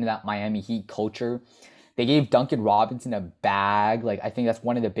right into that Miami Heat culture. They gave Duncan Robinson a bag. Like, I think that's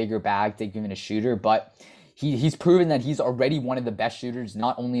one of the bigger bags they've given a shooter. But he's proven that he's already one of the best shooters,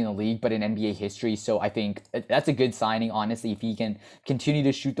 not only in the league, but in NBA history. So I think that's a good signing, honestly. If he can continue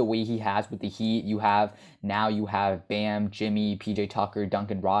to shoot the way he has with the Heat, you have Bam, Jimmy, PJ Tucker,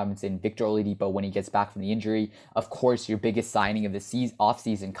 Duncan Robinson, Victor Oladipo when he gets back from the injury. Of course, your biggest signing of the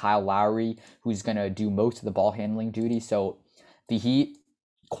offseason, Kyle Lowry, who's going to do most of the ball handling duty. So the Heat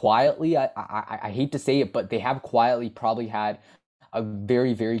quietly, I hate to say it, but they have quietly probably had a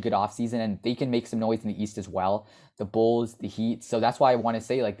very, very good offseason, and they can make some noise in the East as well. The Bulls, the Heat. So that's why I want to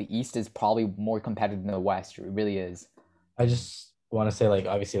say, like, the East is probably more competitive than the West. It really is. I just want to say, like,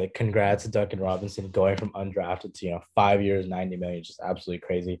 obviously, like, congrats to Duncan Robinson going from undrafted to, 5 years, 90 million, just absolutely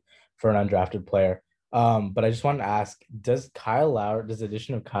crazy for an undrafted player. But I just wanted to ask, does the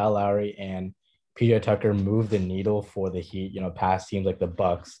addition of Kyle Lowry and PJ Tucker move the needle for the Heat, past teams like the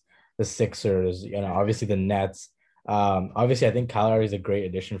Bucks, the Sixers, obviously the Nets? Obviously, I think Kyle Lowry is a great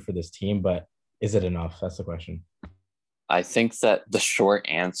addition for this team, but is it enough? That's the question. I think that the short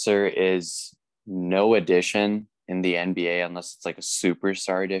answer is no addition in the NBA, unless it's like a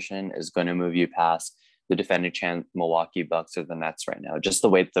superstar addition, is going to move you past the defending champ Milwaukee Bucks or the Nets right now, just the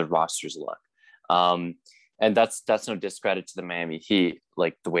way the rosters look. And that's no discredit to the Miami Heat,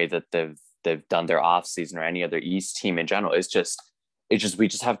 like the way that they've done their offseason or any other East team in general. It's just we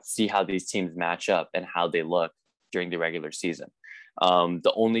just have to see how these teams match up and how they look during the regular season.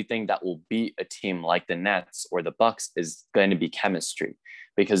 The only thing that will beat a team like the Nets or the Bucks is going to be chemistry,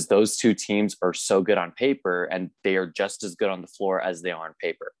 because those two teams are so good on paper and they are just as good on the floor as they are on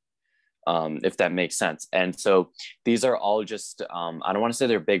paper, if that makes sense. And so these are all just, I don't want to say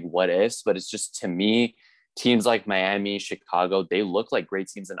they're big what ifs, but it's just, to me, teams like Miami, Chicago, they look like great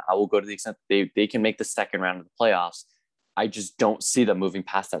teams, and I will go to the extent they can make the second round of the playoffs. I just don't see them moving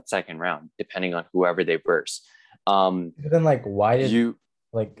past that second round, depending on whoever they verse. Then, like, why did you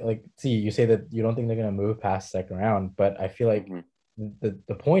see, you say that you don't think they're going to move past second round, but I feel like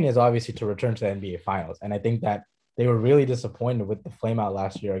the point is obviously to return to the NBA finals. And I think that they were really disappointed with the flame out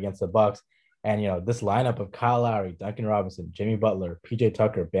last year against the Bucks. And, this lineup of Kyle Lowry, Duncan Robinson, Jimmy Butler, PJ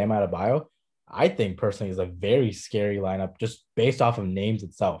Tucker, Bam Adebayo, I think personally is a very scary lineup just based off of names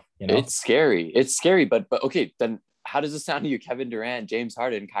itself. It's scary. But okay, then how does it sound to you, Kevin Durant, James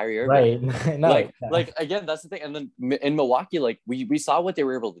Harden, Kyrie Irving? Right. No, like again, that's the thing. And then in Milwaukee, like we saw what they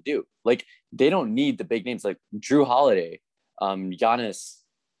were able to do. Like, they don't need the big names like Drew Holiday, Giannis,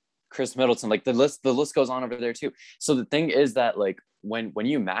 Chris Middleton. Like the list goes on over there too. So the thing is that, like, when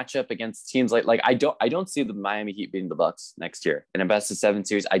you match up against teams like I don't see the Miami Heat beating the Bucks next year in a best-of-7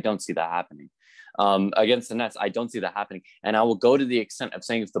 series. I don't see that happening. Against the Nets, I don't see that happening. And I will go to the extent of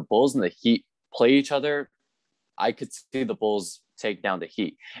saying if the Bulls and the Heat play each other, I could see the Bulls take down the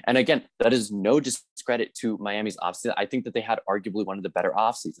Heat. And again, that is no discredit to Miami's offseason. I think that they had arguably one of the better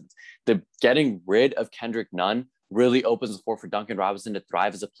offseasons. The getting rid of Kendrick Nunn really opens the floor for Duncan Robinson to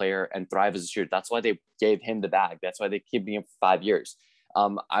thrive as a player and thrive as a shooter. That's why they gave him the bag. That's why they kept him for 5 years.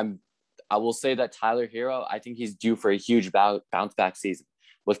 I will say that Tyler Hero, I think he's due for a huge bounce back season.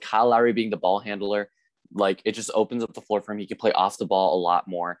 With Kyle Lowry being the ball handler, like, it just opens up the floor for him. He can play off the ball a lot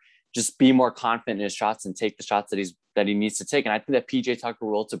more, just be more confident in his shots and take the shots that he needs to take. And I think that PJ Tucker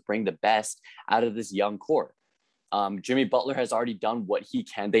will to bring the best out of this young core. Jimmy Butler has already done what he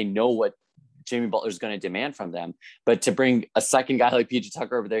can. They know what Jimmy Butler is going to demand from them, but to bring a second guy like PJ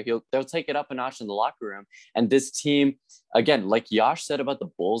Tucker over there, they'll take it up a notch in the locker room. And this team, again, like Yash said about the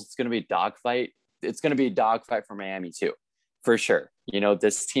Bulls, it's going to be a dogfight. It's going to be a dogfight for Miami too, for sure.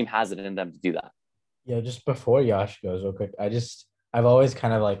 This team has it in them to do that. Yeah, just before Yash goes real quick, I've always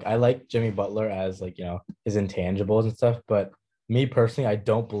kind of I like Jimmy Butler as his intangibles and stuff, but me personally, I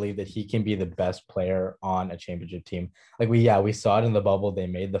don't believe that he can be the best player on a championship team. Like we saw it in the bubble. They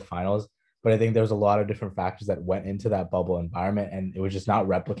made the finals, but I think there's a lot of different factors that went into that bubble environment, and it was just not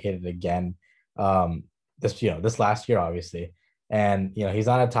replicated again. This last year, obviously, and he's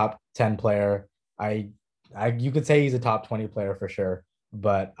not a top 10 player. I, you could say he's a top 20 player for sure,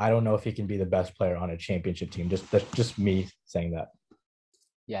 but I don't know if he can be the best player on a championship team. That's just me saying that.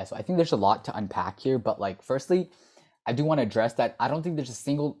 Yeah, so I think there's a lot to unpack here, but like, firstly, I do want to address that I don't think there's a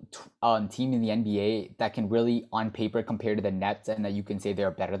single team in the NBA that can really, on paper, compare to the Nets and that you can say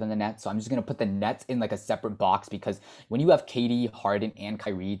they're better than the Nets. So I'm just going to put the Nets in like a separate box because when you have KD, Harden, and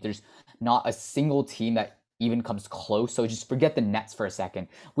Kyrie, there's not a single team that even comes close. So just forget the Nets for a second.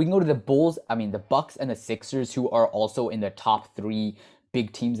 We can go to the Bulls, the Bucks and the Sixers, who are also in the top three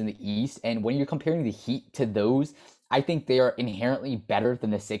big teams in the East. And when you're comparing the Heat to those, I think they are inherently better than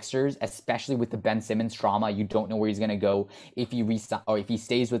the Sixers, especially with the Ben Simmons trauma. You don't know where he's going to go if he or if he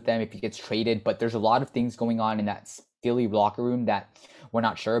stays with them, if he gets traded. But there's a lot of things going on in that Philly locker room that we're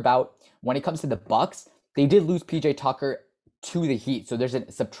not sure about. When it comes to the Bucks, they did lose PJ Tucker to the Heat. So there's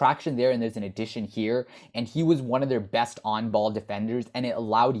a subtraction there and there's an addition here. And he was one of their best on-ball defenders. And it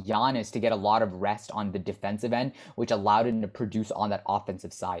allowed Giannis to get a lot of rest on the defensive end, which allowed him to produce on that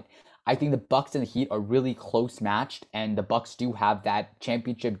offensive side. I think the Bucks and the Heat are really close matched, and the Bucks do have that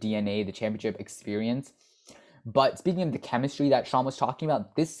championship DNA, the championship experience. But speaking of the chemistry that Shyam was talking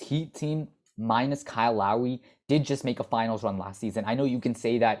about, this Heat team minus Kyle Lowry did just make a finals run last season. I know you can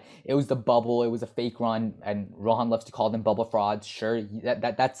say that it was the bubble, it was a fake run, and Rohan loves to call them bubble frauds. Sure,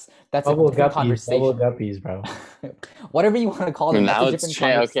 that's Bubble a different conversation. Bubble guppies, bro. Whatever you want to call them, Now that's a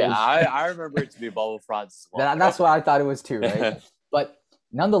different conversation. Okay, I remember it to be bubble frauds as well. That's what I thought it was too, right? But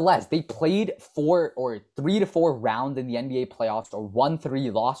nonetheless, they played 3 to 4 rounds in the NBA playoffs, or won 3,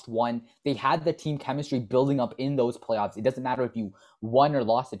 lost 1. They had the team chemistry building up in those playoffs. It doesn't matter if you won or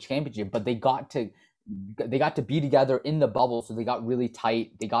lost the championship, but they got to be together in the bubble, so they got really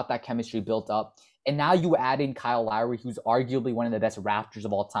tight. They got that chemistry built up. And now you add in Kyle Lowry, who's arguably one of the best Raptors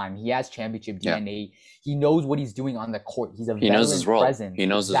of all time. He has championship DNA. He knows what he's doing on the court. He's a veteran knows his role. presence. He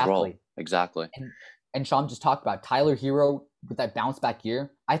knows his role. Exactly. And Shyam just talked about Tyler Hero with that bounce back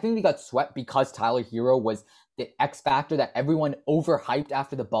year. I think they got swept because Tyler Hero was the X factor that everyone overhyped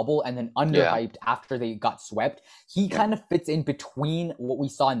after the bubble and then underhyped after they got swept. He kind of fits in between what we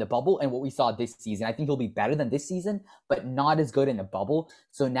saw in the bubble and what we saw this season. I think he'll be better than this season, but not as good in the bubble.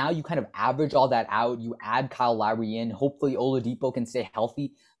 So now you kind of average all that out. You add Kyle Lowry in. Hopefully Oladipo can stay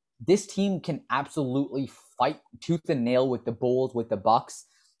healthy. This team can absolutely fight tooth and nail with the Bulls, with the Bucks.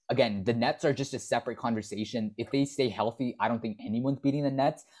 Again, the Nets are just a separate conversation. If they stay healthy, I don't think anyone's beating the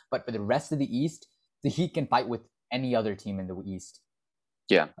Nets. But for the rest of the East, the Heat can fight with any other team in the East.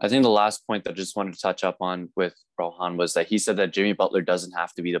 Yeah, I think the last point that I just wanted to touch up on with Rohan was that he said that Jimmy Butler doesn't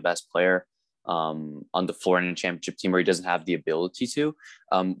have to be the best player on the floor in a championship team, or he doesn't have the ability to.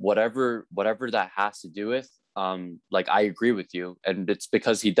 Whatever that has to do with, I agree with you, and it's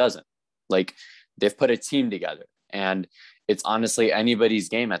because he doesn't. Like, they've put a team together, and it's honestly anybody's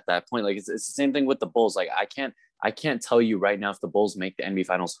game at that point. Like, it's the same thing with the Bulls. Like, I can't tell you right now if the Bulls make the NBA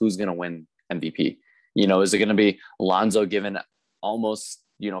Finals who's going to win MVP. Is it going to be Lonzo giving almost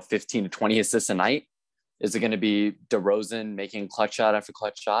 15 to 20 assists a night? Is it going to be DeRozan making clutch shot after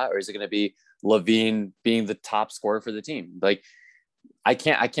clutch shot, or is it going to be LaVine being the top scorer for the team? Like, I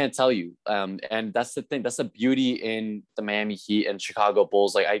can't tell you. And that's the thing. That's the beauty in the Miami Heat and Chicago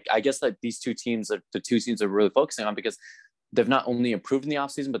Bulls. Like, I guess that these two teams are the two teams are really focusing on, because they've not only improved in the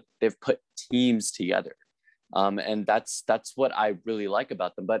offseason, but they've put teams together. And that's what I really like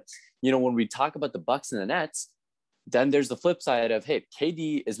about them. But, when we talk about the Bucks and the Nets, then there's the flip side of, hey,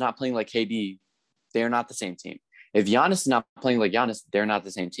 KD is not playing like KD. They're not the same team. If Giannis is not playing like Giannis, they're not the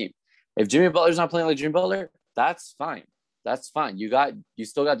same team. If Jimmy Butler's not playing like Jimmy Butler, that's fine. That's fine. You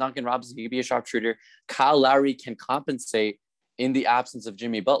still got Duncan Robinson. He can be a sharpshooter. Kyle Lowry can compensate in the absence of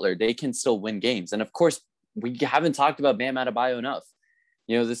Jimmy Butler. They can still win games. And of course, we haven't talked about Bam Adebayo enough.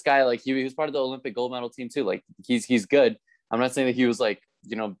 This guy, like, he was part of the Olympic gold medal team too. Like, he's good. I'm not saying that he was like,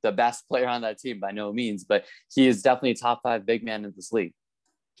 the best player on that team by no means, but he is definitely a top 5 big man in this league.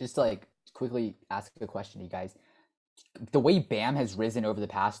 Just to quickly ask a question, you guys. The way Bam has risen over the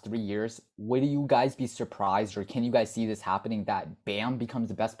past 3 years, would you guys be surprised, or can you guys see this happening, that Bam becomes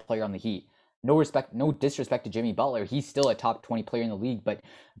the best player on the Heat? No disrespect to Jimmy Butler. He's still a top 20 player in the league, but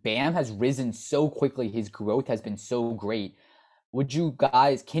Bam has risen so quickly. His growth has been so great. Can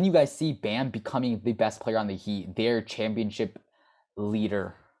you guys see Bam becoming the best player on the Heat, their championship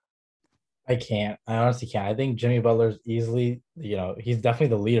leader? I can't. I honestly can't. I think Jimmy Butler's easily, he's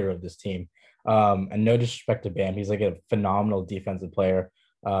definitely the leader of this team. And no disrespect to Bam, he's like a phenomenal defensive player.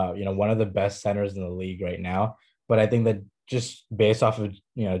 One of the best centers in the league right now. But I think that just based off of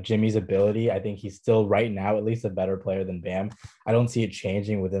Jimmy's ability, I think he's still right now at least a better player than Bam. I don't see it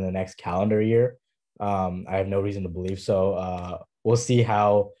changing within the next calendar year. I have no reason to believe so. We'll see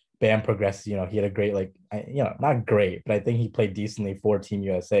how Bam progresses. He had a great not great, but I think he played decently for Team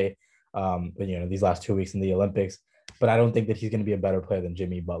USA. But these last 2 weeks in the Olympics, but I don't think that he's going to be a better player than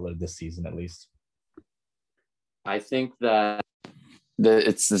Jimmy Butler this season, at least. I think that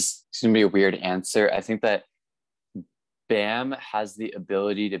it's going to be a weird answer. I think that Bam has the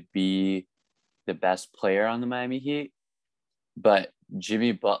ability to be the best player on the Miami Heat, but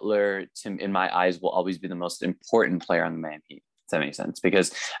Jimmy Butler, in my eyes, will always be the most important player on the Miami Heat. Does that make sense?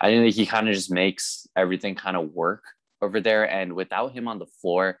 Because I think that he kind of just makes everything kind of work over there. And without him on the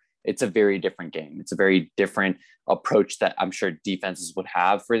floor, it's a very different game. It's a very different approach that I'm sure defenses would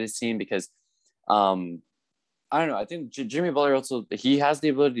have for this team because I don't know. I think Jimmy Butler also, he has the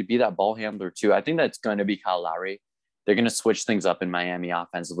ability to be that ball handler too. I think that's going to be Kyle Lowry. They're going to switch things up in Miami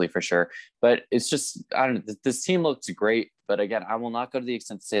offensively for sure. But it's just, I don't know. This team looks great. But again, I will not go to the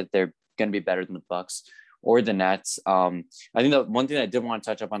extent to say that they're going to be better than the Bucks or the Nets. I think the one thing that I did want to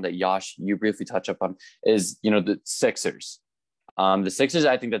touch up on that Yash, you briefly touch up on is, the Sixers. The Sixers,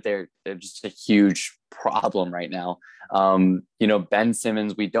 I think that they're just a huge problem right now. Ben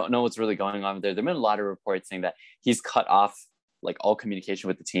Simmons, we don't know what's really going on there. There have been a lot of reports saying that he's cut off like all communication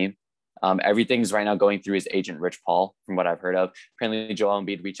with the team. Everything's right now going through his agent, Rich Paul, from what I've heard of. Apparently, Joel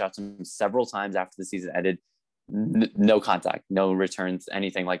Embiid reached out to him several times after the season ended. No contact, no returns,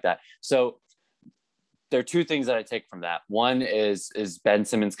 anything like that. So there are two things that I take from that. One is Ben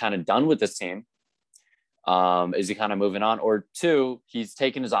Simmons kind of done with this team? Is he kind of moving on? Or two, he's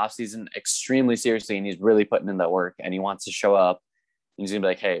taken his offseason extremely seriously and he's really putting in that work and he wants to show up. And he's gonna be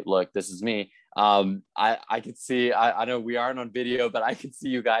like, hey, look, this is me. I could see, I know we aren't on video, but I could see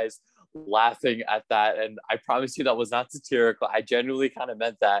you guys laughing at that. And I promise you that was not satirical. I genuinely kind of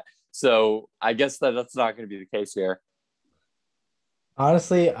meant that. So I guess that's not going to be the case here.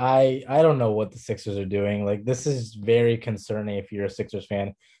 Honestly, I don't know what the Sixers are doing. Like, this is very concerning if you're a Sixers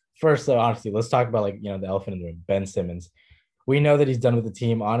fan. First, though, honestly, let's talk about the elephant in the room, Ben Simmons. We know that he's done with the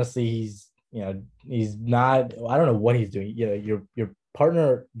team. Honestly, he's not. I don't know what he's doing. Your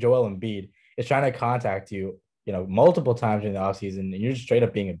partner Joel Embiid is trying to contact you, multiple times in the offseason, and you're just straight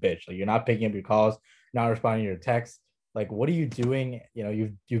up being a bitch. Like, you're not picking up your calls, not responding to your texts. Like, what are you doing?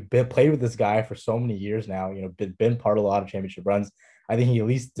 You've been played with this guy for so many years now. Been part of a lot of championship runs. I think he at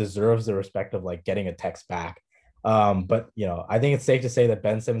least deserves the respect of like getting a text back. But I think it's safe to say that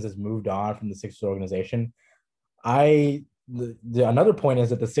Ben Simmons has moved on from the Sixers organization. Another point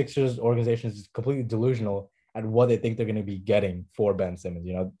is that the Sixers organization is completely delusional at what they think they're going to be getting for Ben Simmons.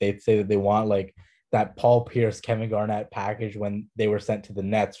 They say that they want like that Paul Pierce, Kevin Garnett package when they were sent to the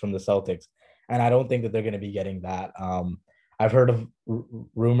Nets from the Celtics. And I don't think that they're going to be getting that. I've heard of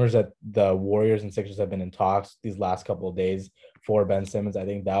rumors that the Warriors and Sixers have been in talks these last couple of days for Ben Simmons. I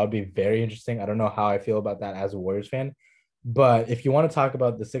think that would be very interesting. I don't know how I feel about that as a Warriors fan. But if you want to talk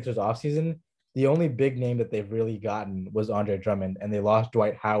about the Sixers offseason, the only big name that they've really gotten was Andre Drummond, and they lost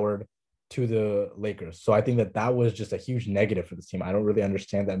Dwight Howard to the Lakers. So I think that was just a huge negative for this team. I don't really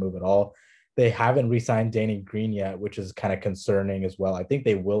understand that move at all. They haven't re-signed Danny Green yet, which is kind of concerning as well. I think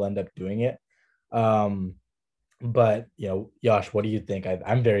they will end up doing it. But Yash, what do you think?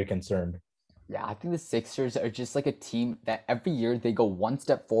 I'm very concerned. Yeah, I think the Sixers are just like a team that every year they go one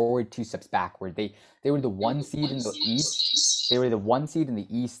step forward, two steps backward. They were the one seed in the East. They were the one seed in the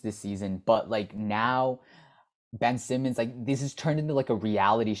East this season, but like now Ben Simmons, like this has turned into like a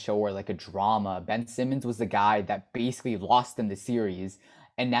reality show or like a drama. Ben Simmons was the guy that basically lost them the series.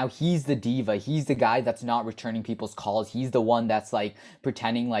 And now he's the diva. He's the guy that's not returning people's calls. He's the one that's like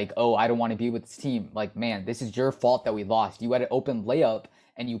pretending like, oh, I don't want to be with this team. Like, man, this is your fault that we lost. You had an open layup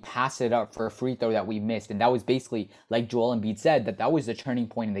and you passed it up for a free throw that we missed. And that was basically, like Joel Embiid said, that was the turning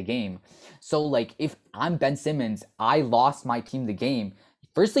point in the game. So, like, if I'm Ben Simmons, I lost my team the game.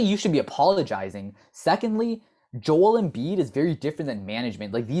 Firstly, you should be apologizing. Secondly, Joel Embiid is very different than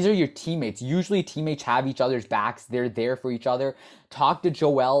management. Like, these are your teammates. Usually teammates have each other's backs. They're there for each other. Talk to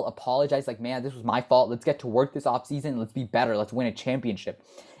Joel, apologize like, man, this was my fault. Let's get to work this offseason. Let's be better. Let's win a championship.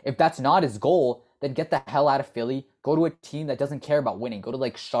 If that's not his goal, then get the hell out of Philly. Go to a team that doesn't care about winning. Go to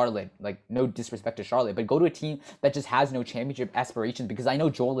like Charlotte. Like, no disrespect to Charlotte, but go to a team that just has no championship aspirations, because I know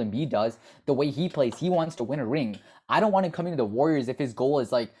Joel Embiid does. The way he plays, he wants to win a ring. I don't want him coming to the Warriors if his goal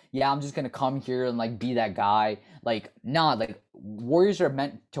is like, yeah, I'm just going to come here and like be that guy. Like, nah, like Warriors are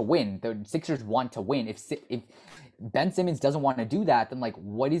meant to win. The Sixers want to win. If Ben Simmons doesn't want to do that, then like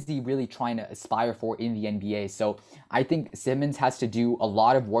what is he really trying to aspire for in the NBA? So I think Simmons has to do a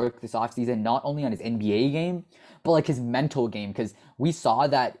lot of work this offseason, not only on his NBA game, but like his mental game, because we saw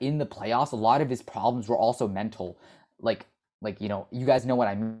that in the playoffs, a lot of his problems were also mental. Like you guys know what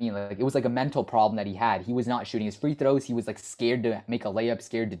I mean. Like it was like a mental problem that he had. He was not shooting his free throws. He was like scared to make a layup,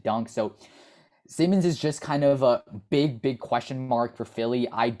 scared to dunk. So Simmons is just kind of a big question mark for Philly.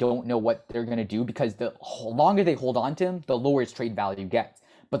 I don't know what they're going to do, because the longer they hold on to him, the lower his trade value gets.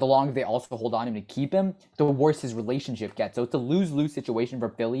 But the longer they also hold on to him to keep him, the worse his relationship gets. So it's a lose-lose situation for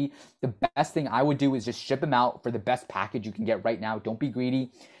Philly. The best thing I would do is just ship him out for the best package you can get right now. Don't be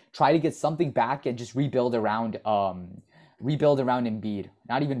greedy. Try to get something back and just rebuild around Embiid.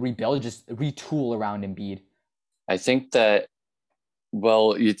 Not even rebuild, just retool around Embiid. I think that,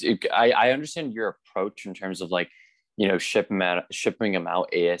 well, I understand your approach in terms of like, shipping them out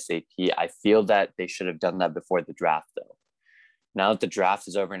ASAP. I feel that they should have done that before the draft, though. Now that the draft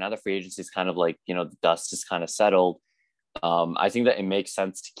is over, now the free agency is kind of like, the dust is kind of settled. I think that it makes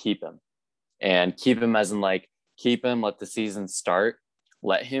sense to keep him, and keep him as in like, let the season start,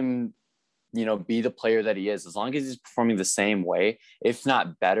 let him, be the player that he is, as long as he's performing the same way, if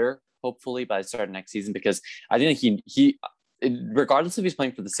not better, hopefully by the start of next season, because I think he regardless if he's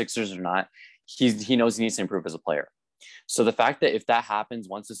playing for the Sixers or not, he knows he needs to improve as a player. So the fact that if that happens,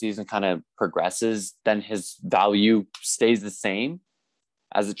 once the season kind of progresses, then his value stays the same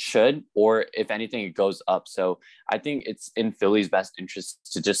as it should, or if anything, it goes up. So I think it's in Philly's best interest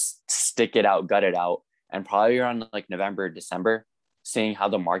to just stick it out, gut it out, and probably around like November, December, seeing how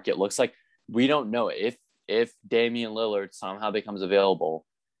the market looks like. We don't know if Damian Lillard somehow becomes available.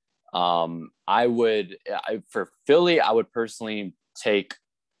 For Philly, I would personally take,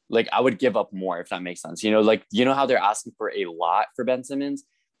 like, I would give up more, if that makes sense. How they're asking for a lot for Ben Simmons.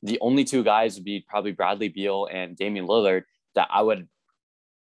 The only two guys would be probably Bradley Beal and Damian Lillard that I would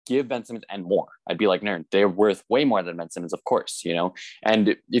give Ben Simmons and more. I'd be like, no, they're worth way more than Ben Simmons, of course,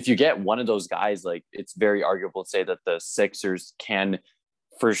 And if you get one of those guys, like, it's very arguable to say that the Sixers can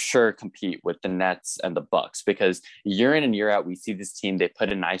for sure compete with the Nets and the Bucks, because year in and year out, we see this team, they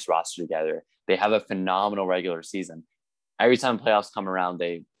put a nice roster together. They have a phenomenal regular season. Every time playoffs come around,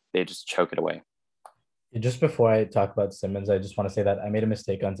 they just choke it away. Just before I talk about Simmons, I just want to say that I made a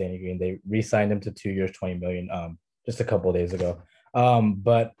mistake on Danny Green. They re-signed him to 2 years, $20 million, just a couple of days ago.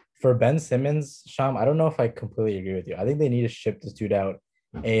 But for Ben Simmons, Shyam, I don't know if I completely agree with you. I think they need to ship this dude out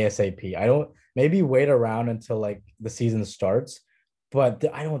ASAP. Maybe wait around until like the season starts, but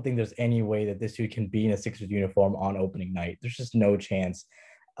I don't think there's any way that this dude can be in a Sixers uniform on opening night. There's just no chance.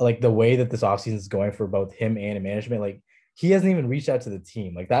 Like the way that this offseason is going for both him and management, like he hasn't even reached out to the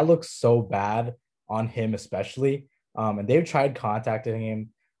team. Like that looks so bad on him, especially. And they've tried contacting him.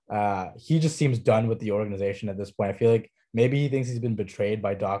 He just seems done with the organization at this point. I feel like maybe he thinks he's been betrayed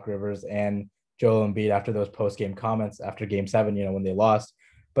by Doc Rivers and Joel Embiid after those post-game comments after Game 7, when they lost.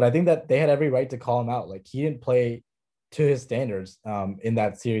 But I think that they had every right to call him out. Like he didn't play to his standards in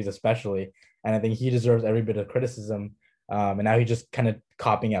that series, especially. And I think he deserves every bit of criticism. And now he's just kind of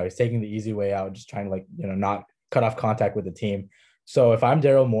copping out. He's taking the easy way out, just trying to not cut off contact with the team. So if I'm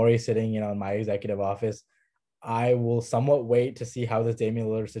Daryl Morey sitting, in my executive office, I will somewhat wait to see how this Damian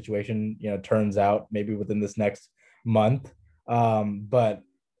Lillard situation, turns out maybe within this next month. But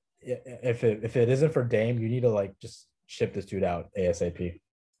if it isn't for Dame, you need to just ship this dude out ASAP.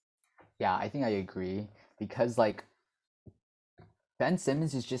 Yeah, I think I agree, because Ben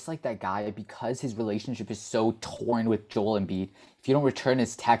Simmons is just like that guy, because his relationship is so torn with Joel Embiid. If you don't return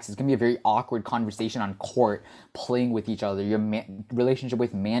his text, it's going to be a very awkward conversation on court, playing with each other. Your relationship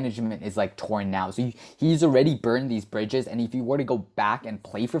with management is torn now. So he's already burned these bridges. And if he were to go back and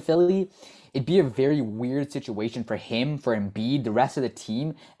play for Philly, it'd be a very weird situation for him, for Embiid, the rest of the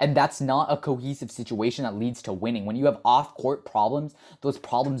team. And that's not a cohesive situation that leads to winning. When you have off-court problems, those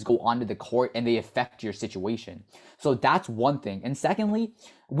problems go onto the court and they affect your situation. So that's one thing. And secondly,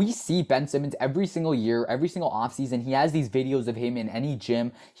 we see Ben Simmons every single year, every single offseason. He has these videos of him in any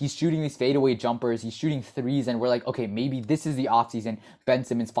gym. He's shooting these fadeaway jumpers. He's shooting threes. And we're like, okay, maybe this is the offseason. Ben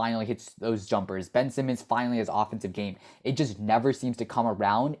Simmons finally hits those jumpers. Ben Simmons finally has offensive game. It just never seems to come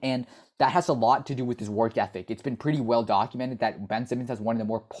around. And that has a lot to do with his work ethic. It's been pretty well documented that Ben Simmons has one of the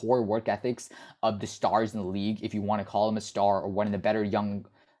more poor work ethics of the stars in the league, if you want to call him a star, or one of the better young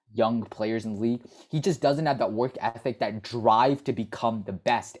players in the league. He just doesn't have that work ethic, that drive to become the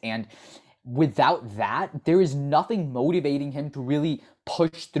best. And without that, there is nothing motivating him to really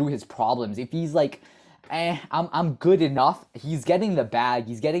push through his problems. If he's I'm good enough. He's getting the bag,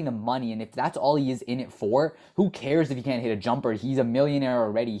 he's getting the money, and if that's all he is in it for, who cares if he can't hit a jumper? He's a millionaire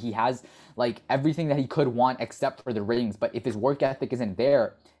already. He has like everything that he could want except for the rings. But if his work ethic isn't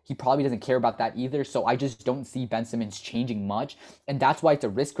there, he probably doesn't care about that either. So I just don't see Ben Simmons changing much. And that's why it's a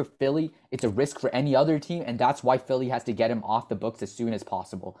risk for Philly. It's a risk for any other team. And that's why Philly has to get him off the books as soon as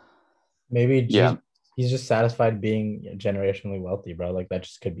possible. Maybe Yeah. he's just satisfied being generationally wealthy, bro. Like that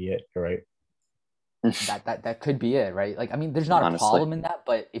just could be it. You're right. That could be it, right? Like, I mean, there's not a Honestly. problem in that,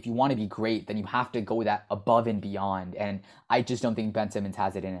 but if you want to be great, then you have to go that above and beyond. And I just don't think Ben Simmons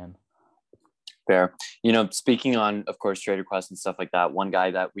has it in him. Fair. Speaking on, of course, trade requests and stuff like that, one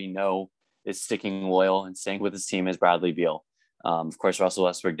guy that we know is sticking loyal and staying with his team is Bradley Beal. Of course, Russell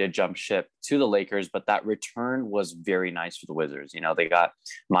Westbrook did jump ship to the Lakers, but that return was very nice for the Wizards. They got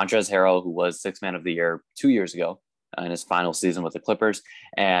Montrezl Harrell, who was Sixth Man of the Year 2 years ago in his final season with the Clippers,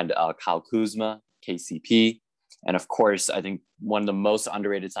 and Kyle Kuzma, KCP, and of course, I think one of the most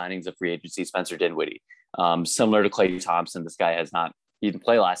underrated signings of free agency, Spencer Dinwiddie. Similar to Klay Thompson, this guy he didn't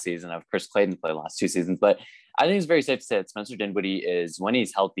play last season. Of course, Klay didn't play the last 2 seasons, but I think it's very safe to say that Spencer Dinwiddie is, when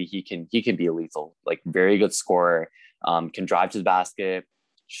he's healthy, he can be a lethal, like very good scorer, can drive to the basket,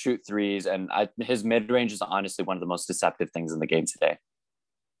 shoot threes, and his mid range is honestly one of the most deceptive things in the game today.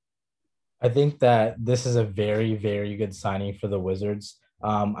 I think that this is a very, very good signing for the Wizards.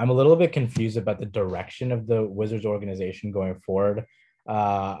 I'm a little bit confused about the direction of the Wizards organization going forward.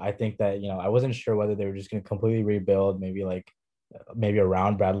 I think that, I wasn't sure whether they were just going to completely rebuild, maybe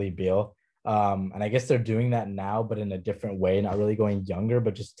around Bradley Beal. And I guess they're doing that now, but in a different way, not really going younger,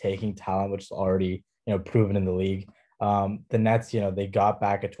 but just taking talent, which is already, proven in the league. The Nets, they got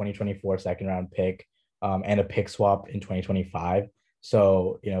back a 2024 second round pick and a pick swap in 2025.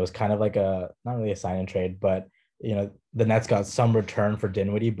 So, it was kind of like not really a sign and trade, but, the Nets got some return for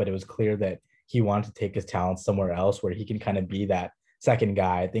Dinwiddie, but it was clear that he wanted to take his talent somewhere else where he can kind of be that second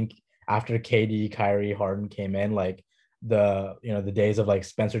guy. I think after KD, Kyrie, Harden came in, like the days of like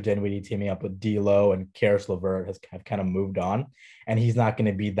Spencer Dinwiddie teaming up with D'Lo and Karis LeVert have kind of moved on, and he's not going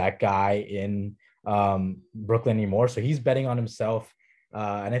to be that guy in Brooklyn anymore. So he's betting on himself.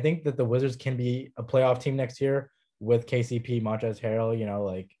 And I think that the Wizards can be a playoff team next year with KCP, Montrezl Harrell.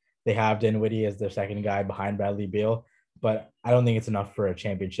 Like they have Dinwiddie as their second guy behind Bradley Beal, but I don't think it's enough for a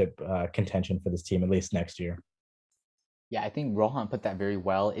championship contention for this team, at least next year. Yeah, I think Rohan put that very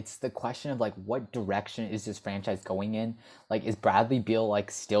well. It's the question of like what direction is this franchise going in? Like is Bradley Beal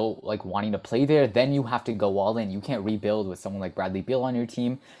like still like wanting to play there? Then you have to go all in. You can't rebuild with someone like Bradley Beal on your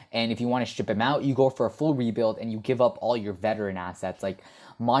team. And if you want to strip him out, you go for a full rebuild and you give up all your veteran assets. Like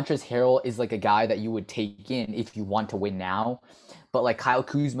Montrezl Harrell is like a guy that you would take in if you want to win now. But like Kyle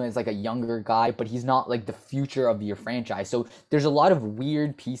Kuzma is like a younger guy, but he's not like the future of your franchise. So there's a lot of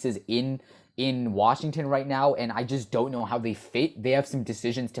weird pieces in Washington right now, and I just don't know how they fit. They have some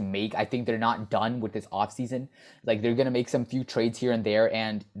decisions to make. I think they're not done with this offseason. Like they're going to make some few trades here and there,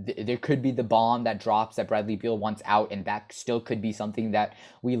 and there could be the bomb that drops that Bradley Beal wants out, and that still could be something that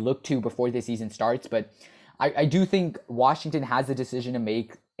we look to before the season starts. But I do think Washington has a decision to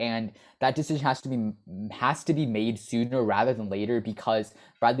make, and that decision has to be made sooner rather than later because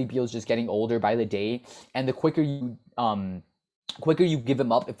Bradley Beal is just getting older by the day, and the quicker you give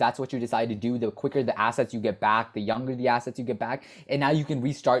him up, if that's what you decide to do, the quicker the assets you get back, the younger the assets you get back, and now you can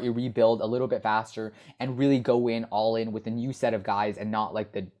restart your rebuild a little bit faster and really go in all in with a new set of guys and not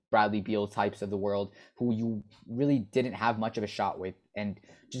like the Bradley Beal types of the world who you really didn't have much of a shot with. And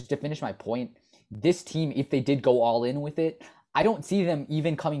just to finish my point, this team, if they did go all in with it, I don't see them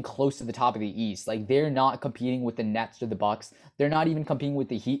even coming close to the top of the East. Like they're not competing with the Nets or the Bucks. They're not even competing with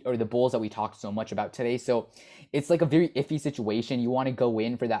the Heat or the Bulls that we talked so much about today. So it's like a very iffy situation. You want to go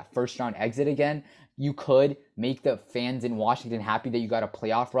in for that first round exit again. You could make the fans in Washington happy that you got a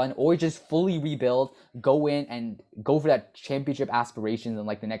playoff run, or just fully rebuild, go in and go for that championship aspirations in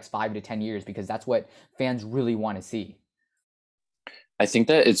like the next 5 to 10 years, because that's what fans really want to see. I think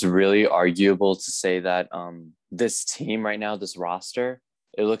that it's really arguable to say that this team right now, this roster,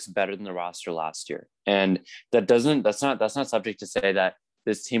 it looks better than the roster last year. And that's not subject to say that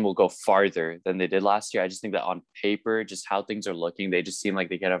this team will go farther than they did last year. I just think that on paper, just how things are looking, they just seem like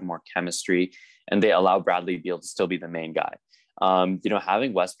they could have more chemistry, and they allow Bradley Beal to still be the main guy.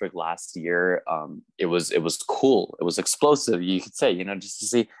 Having Westbrook last year, it was cool. It was explosive, you could say, just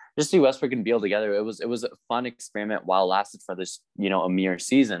to see Westbrook and Beal together. It was a fun experiment while it lasted for this, a mere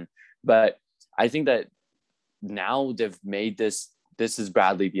season. But I think that now they've made this is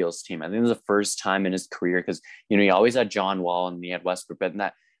Bradley Beal's team. I think it was the first time in his career, because, he always had John Wall and he had Westbrook, but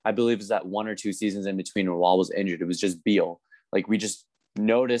that I believe is that 1 or 2 seasons in between when Wall was injured, it was just Beal. Like we just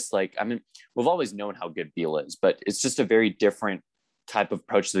noticed, like, I mean, we've always known how good Beal is, but it's just a very different type of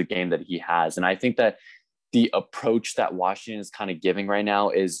approach to the game that he has. And I think that the approach that Washington is kind of giving right now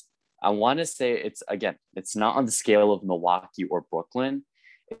is, I want to say it's not on the scale of Milwaukee or Brooklyn.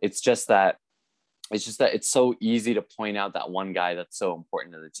 It's just that it's so easy to point out that one guy that's so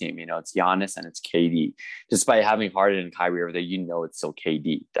important to the team. You know, it's Giannis and it's KD. Despite having Harden and Kyrie over there, you know it's still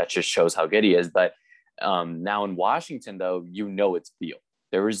KD. That just shows how good he is. But now in Washington, though, you know it's Beal.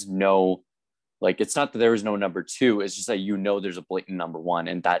 There is no, like, it's not that there is no number two. It's just that, you know, there's a blatant number one,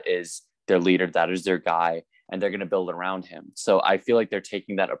 and that is their leader. That is their guy, and they're going to build around him. So I feel like they're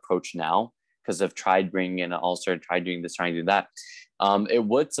taking that approach now because they've tried bringing in an all-star, tried doing this, trying to do that. It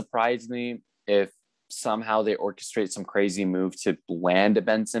would surprise me if somehow they orchestrate some crazy move to land a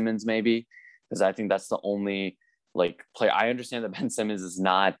Ben Simmons, maybe, because I think that's the only, like, player. I understand that Ben Simmons is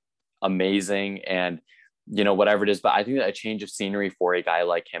not amazing and, you know, whatever it is, but I think that a change of scenery for a guy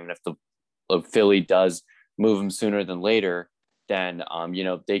like him, and if Philly does move him sooner than later, then you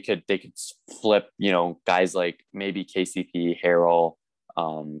know, they could flip, you know, guys like maybe KCP, Harrell,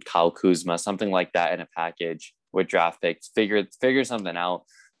 Kyle Kuzma, something like that in a package with draft picks. Figure something out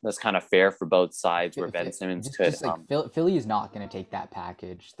that's kind of fair for both sides, where Ben Simmons could. Philly is not going to take that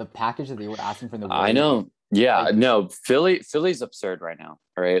package. The package that they were asking from the Warriors, I know. Yeah, like, no, Philly's absurd right now,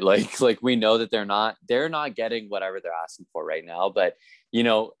 right? Like we know that they're not getting whatever they're asking for right now. But, you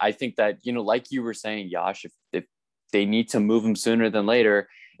know, I think that, you know, like you were saying, Yash, if they need to move him sooner than later,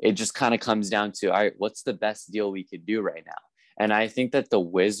 it just kind of comes down to, all right, what's the best deal we could do right now? And I think that the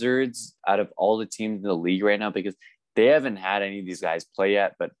Wizards, out of all the teams in the league right now, because they haven't had any of these guys play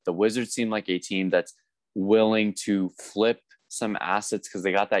yet, but the Wizards seem like a team that's willing to flip some assets because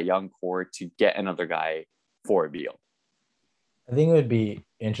they got that young core to get another guy for a Beal. I think it would be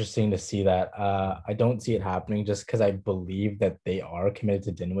interesting to see that. I don't see it happening just because I believe that they are committed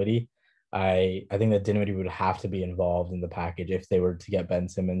to Dinwiddie. I think that Dinwiddie would have to be involved in the package if they were to get Ben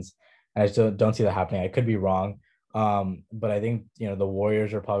Simmons. And I still don't see that happening. I could be wrong. But I think, you know, the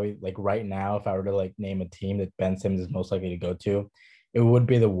Warriors are probably, like, right now, if I were to, like, name a team that Ben Simmons is most likely to go to, it would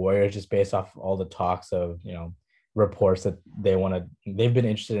be the Warriors, just based off all the talks of, you know, reports that they've been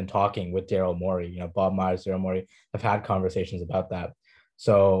interested in talking with Daryl Morey. You know, Bob Myers, Daryl Morey have had conversations about that.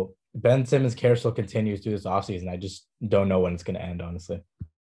 So Ben Simmons' carousel continues through this offseason. I just don't know when it's going to end, honestly.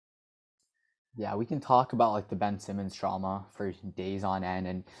 Yeah, we can talk about, like, the Ben Simmons trauma for days on end,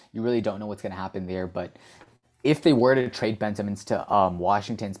 and you really don't know what's going to happen there. But if they were to trade Ben Simmons to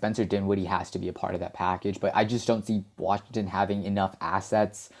Washington, Spencer Dinwiddie has to be a part of that package. But I just don't see Washington having enough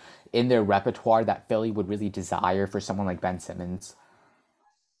assets in their repertoire that Philly would really desire for someone like Ben Simmons.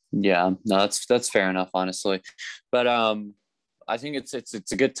 Yeah, no, that's fair enough, honestly. But I think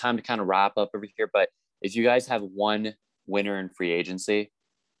it's a good time to kind of wrap up over here. But if you guys have one winner in free agency,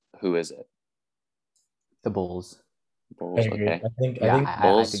 who is it? The Bulls. Bulls, okay. I think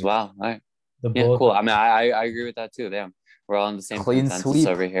Bulls. Wow. All right. The Yeah, Bulls. cool. I mean, I agree with that too. Damn, we're all on the same Clean consensus sweep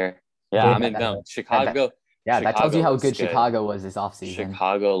over here. Yeah, I mean, no, Chicago. That tells you how good looks Chicago was this offseason.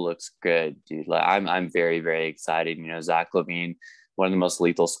 Chicago looks good, dude. Like, I'm very, very excited. You know, Zach LaVine, one of the most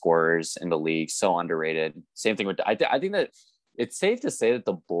lethal scorers in the league, so underrated. Same thing with I think that it's safe to say that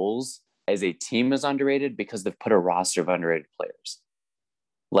the Bulls as a team is underrated because they've put a roster of underrated players.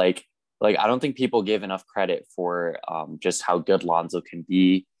 Like I don't think people give enough credit for just how good Lonzo can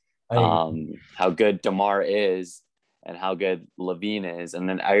be, how good DeMar is, and how good Levine is. And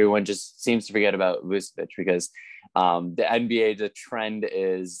then everyone just seems to forget about Vucevic because the NBA, the trend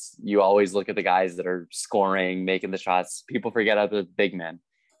is you always look at the guys that are scoring, making the shots. People forget about the big men.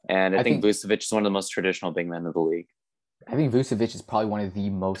 And I think Vucevic is one of the most traditional big men of the league. I think Vucevic is probably one of the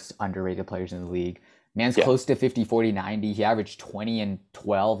most underrated players in the league. Man's close to 50, 40, 90. He averaged 20 and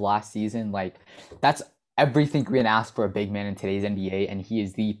 12 last season. Like, that's everything we can ask for a big man in today's NBA, and he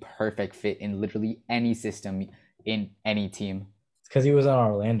is the perfect fit in literally any system in any team. It's because he was on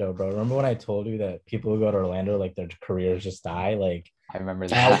Orlando, bro. Remember when I told you that people who go to Orlando, like, their careers just die? Like, I remember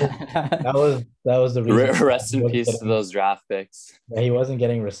that. that was the reason. Rest in peace to those draft picks. He wasn't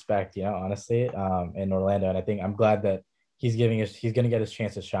getting respect, you know, honestly, in Orlando. And I think I'm glad that he's going to get his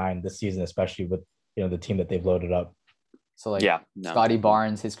chance to shine this season, especially with, you know, the team that they've loaded up. So, like, Scotty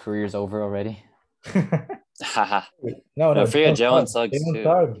Barnes, his career's over already. No, forget Jalen Suggs too.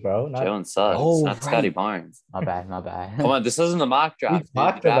 Suggs, bro. Jalen Suggs, not right. Scotty Barnes. My bad. Come on, this isn't the mock draft.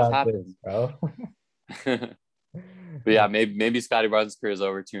 The draft happens, bro. But yeah, maybe Scotty Barnes' career is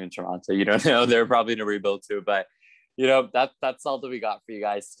over too in Toronto. You don't know. They're probably in a rebuild too. But, you know, that's all that we got for you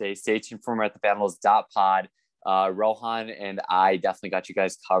guys today. Stay tuned for more at thefanholes.pod. Rohan and I definitely got you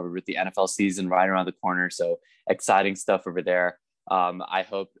guys covered with the NFL season right around the corner. So exciting stuff over there. I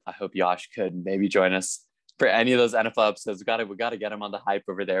hope Yash could maybe join us for any of those NFL episodes. We gotta get him on the hype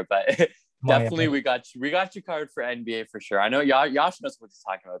over there. But definitely we got you covered for NBA for sure. I know Yash knows what he's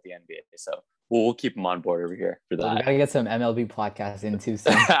talking about the NBA, so we'll keep him on board over here for that. We gotta get some MLB podcasts in too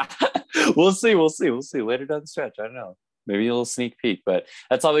soon. We'll see later down the stretch. I don't know, maybe a little sneak peek, but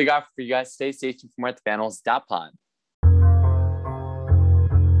that's all we got for you guys. Stay tuned for more at thefanholes.pod.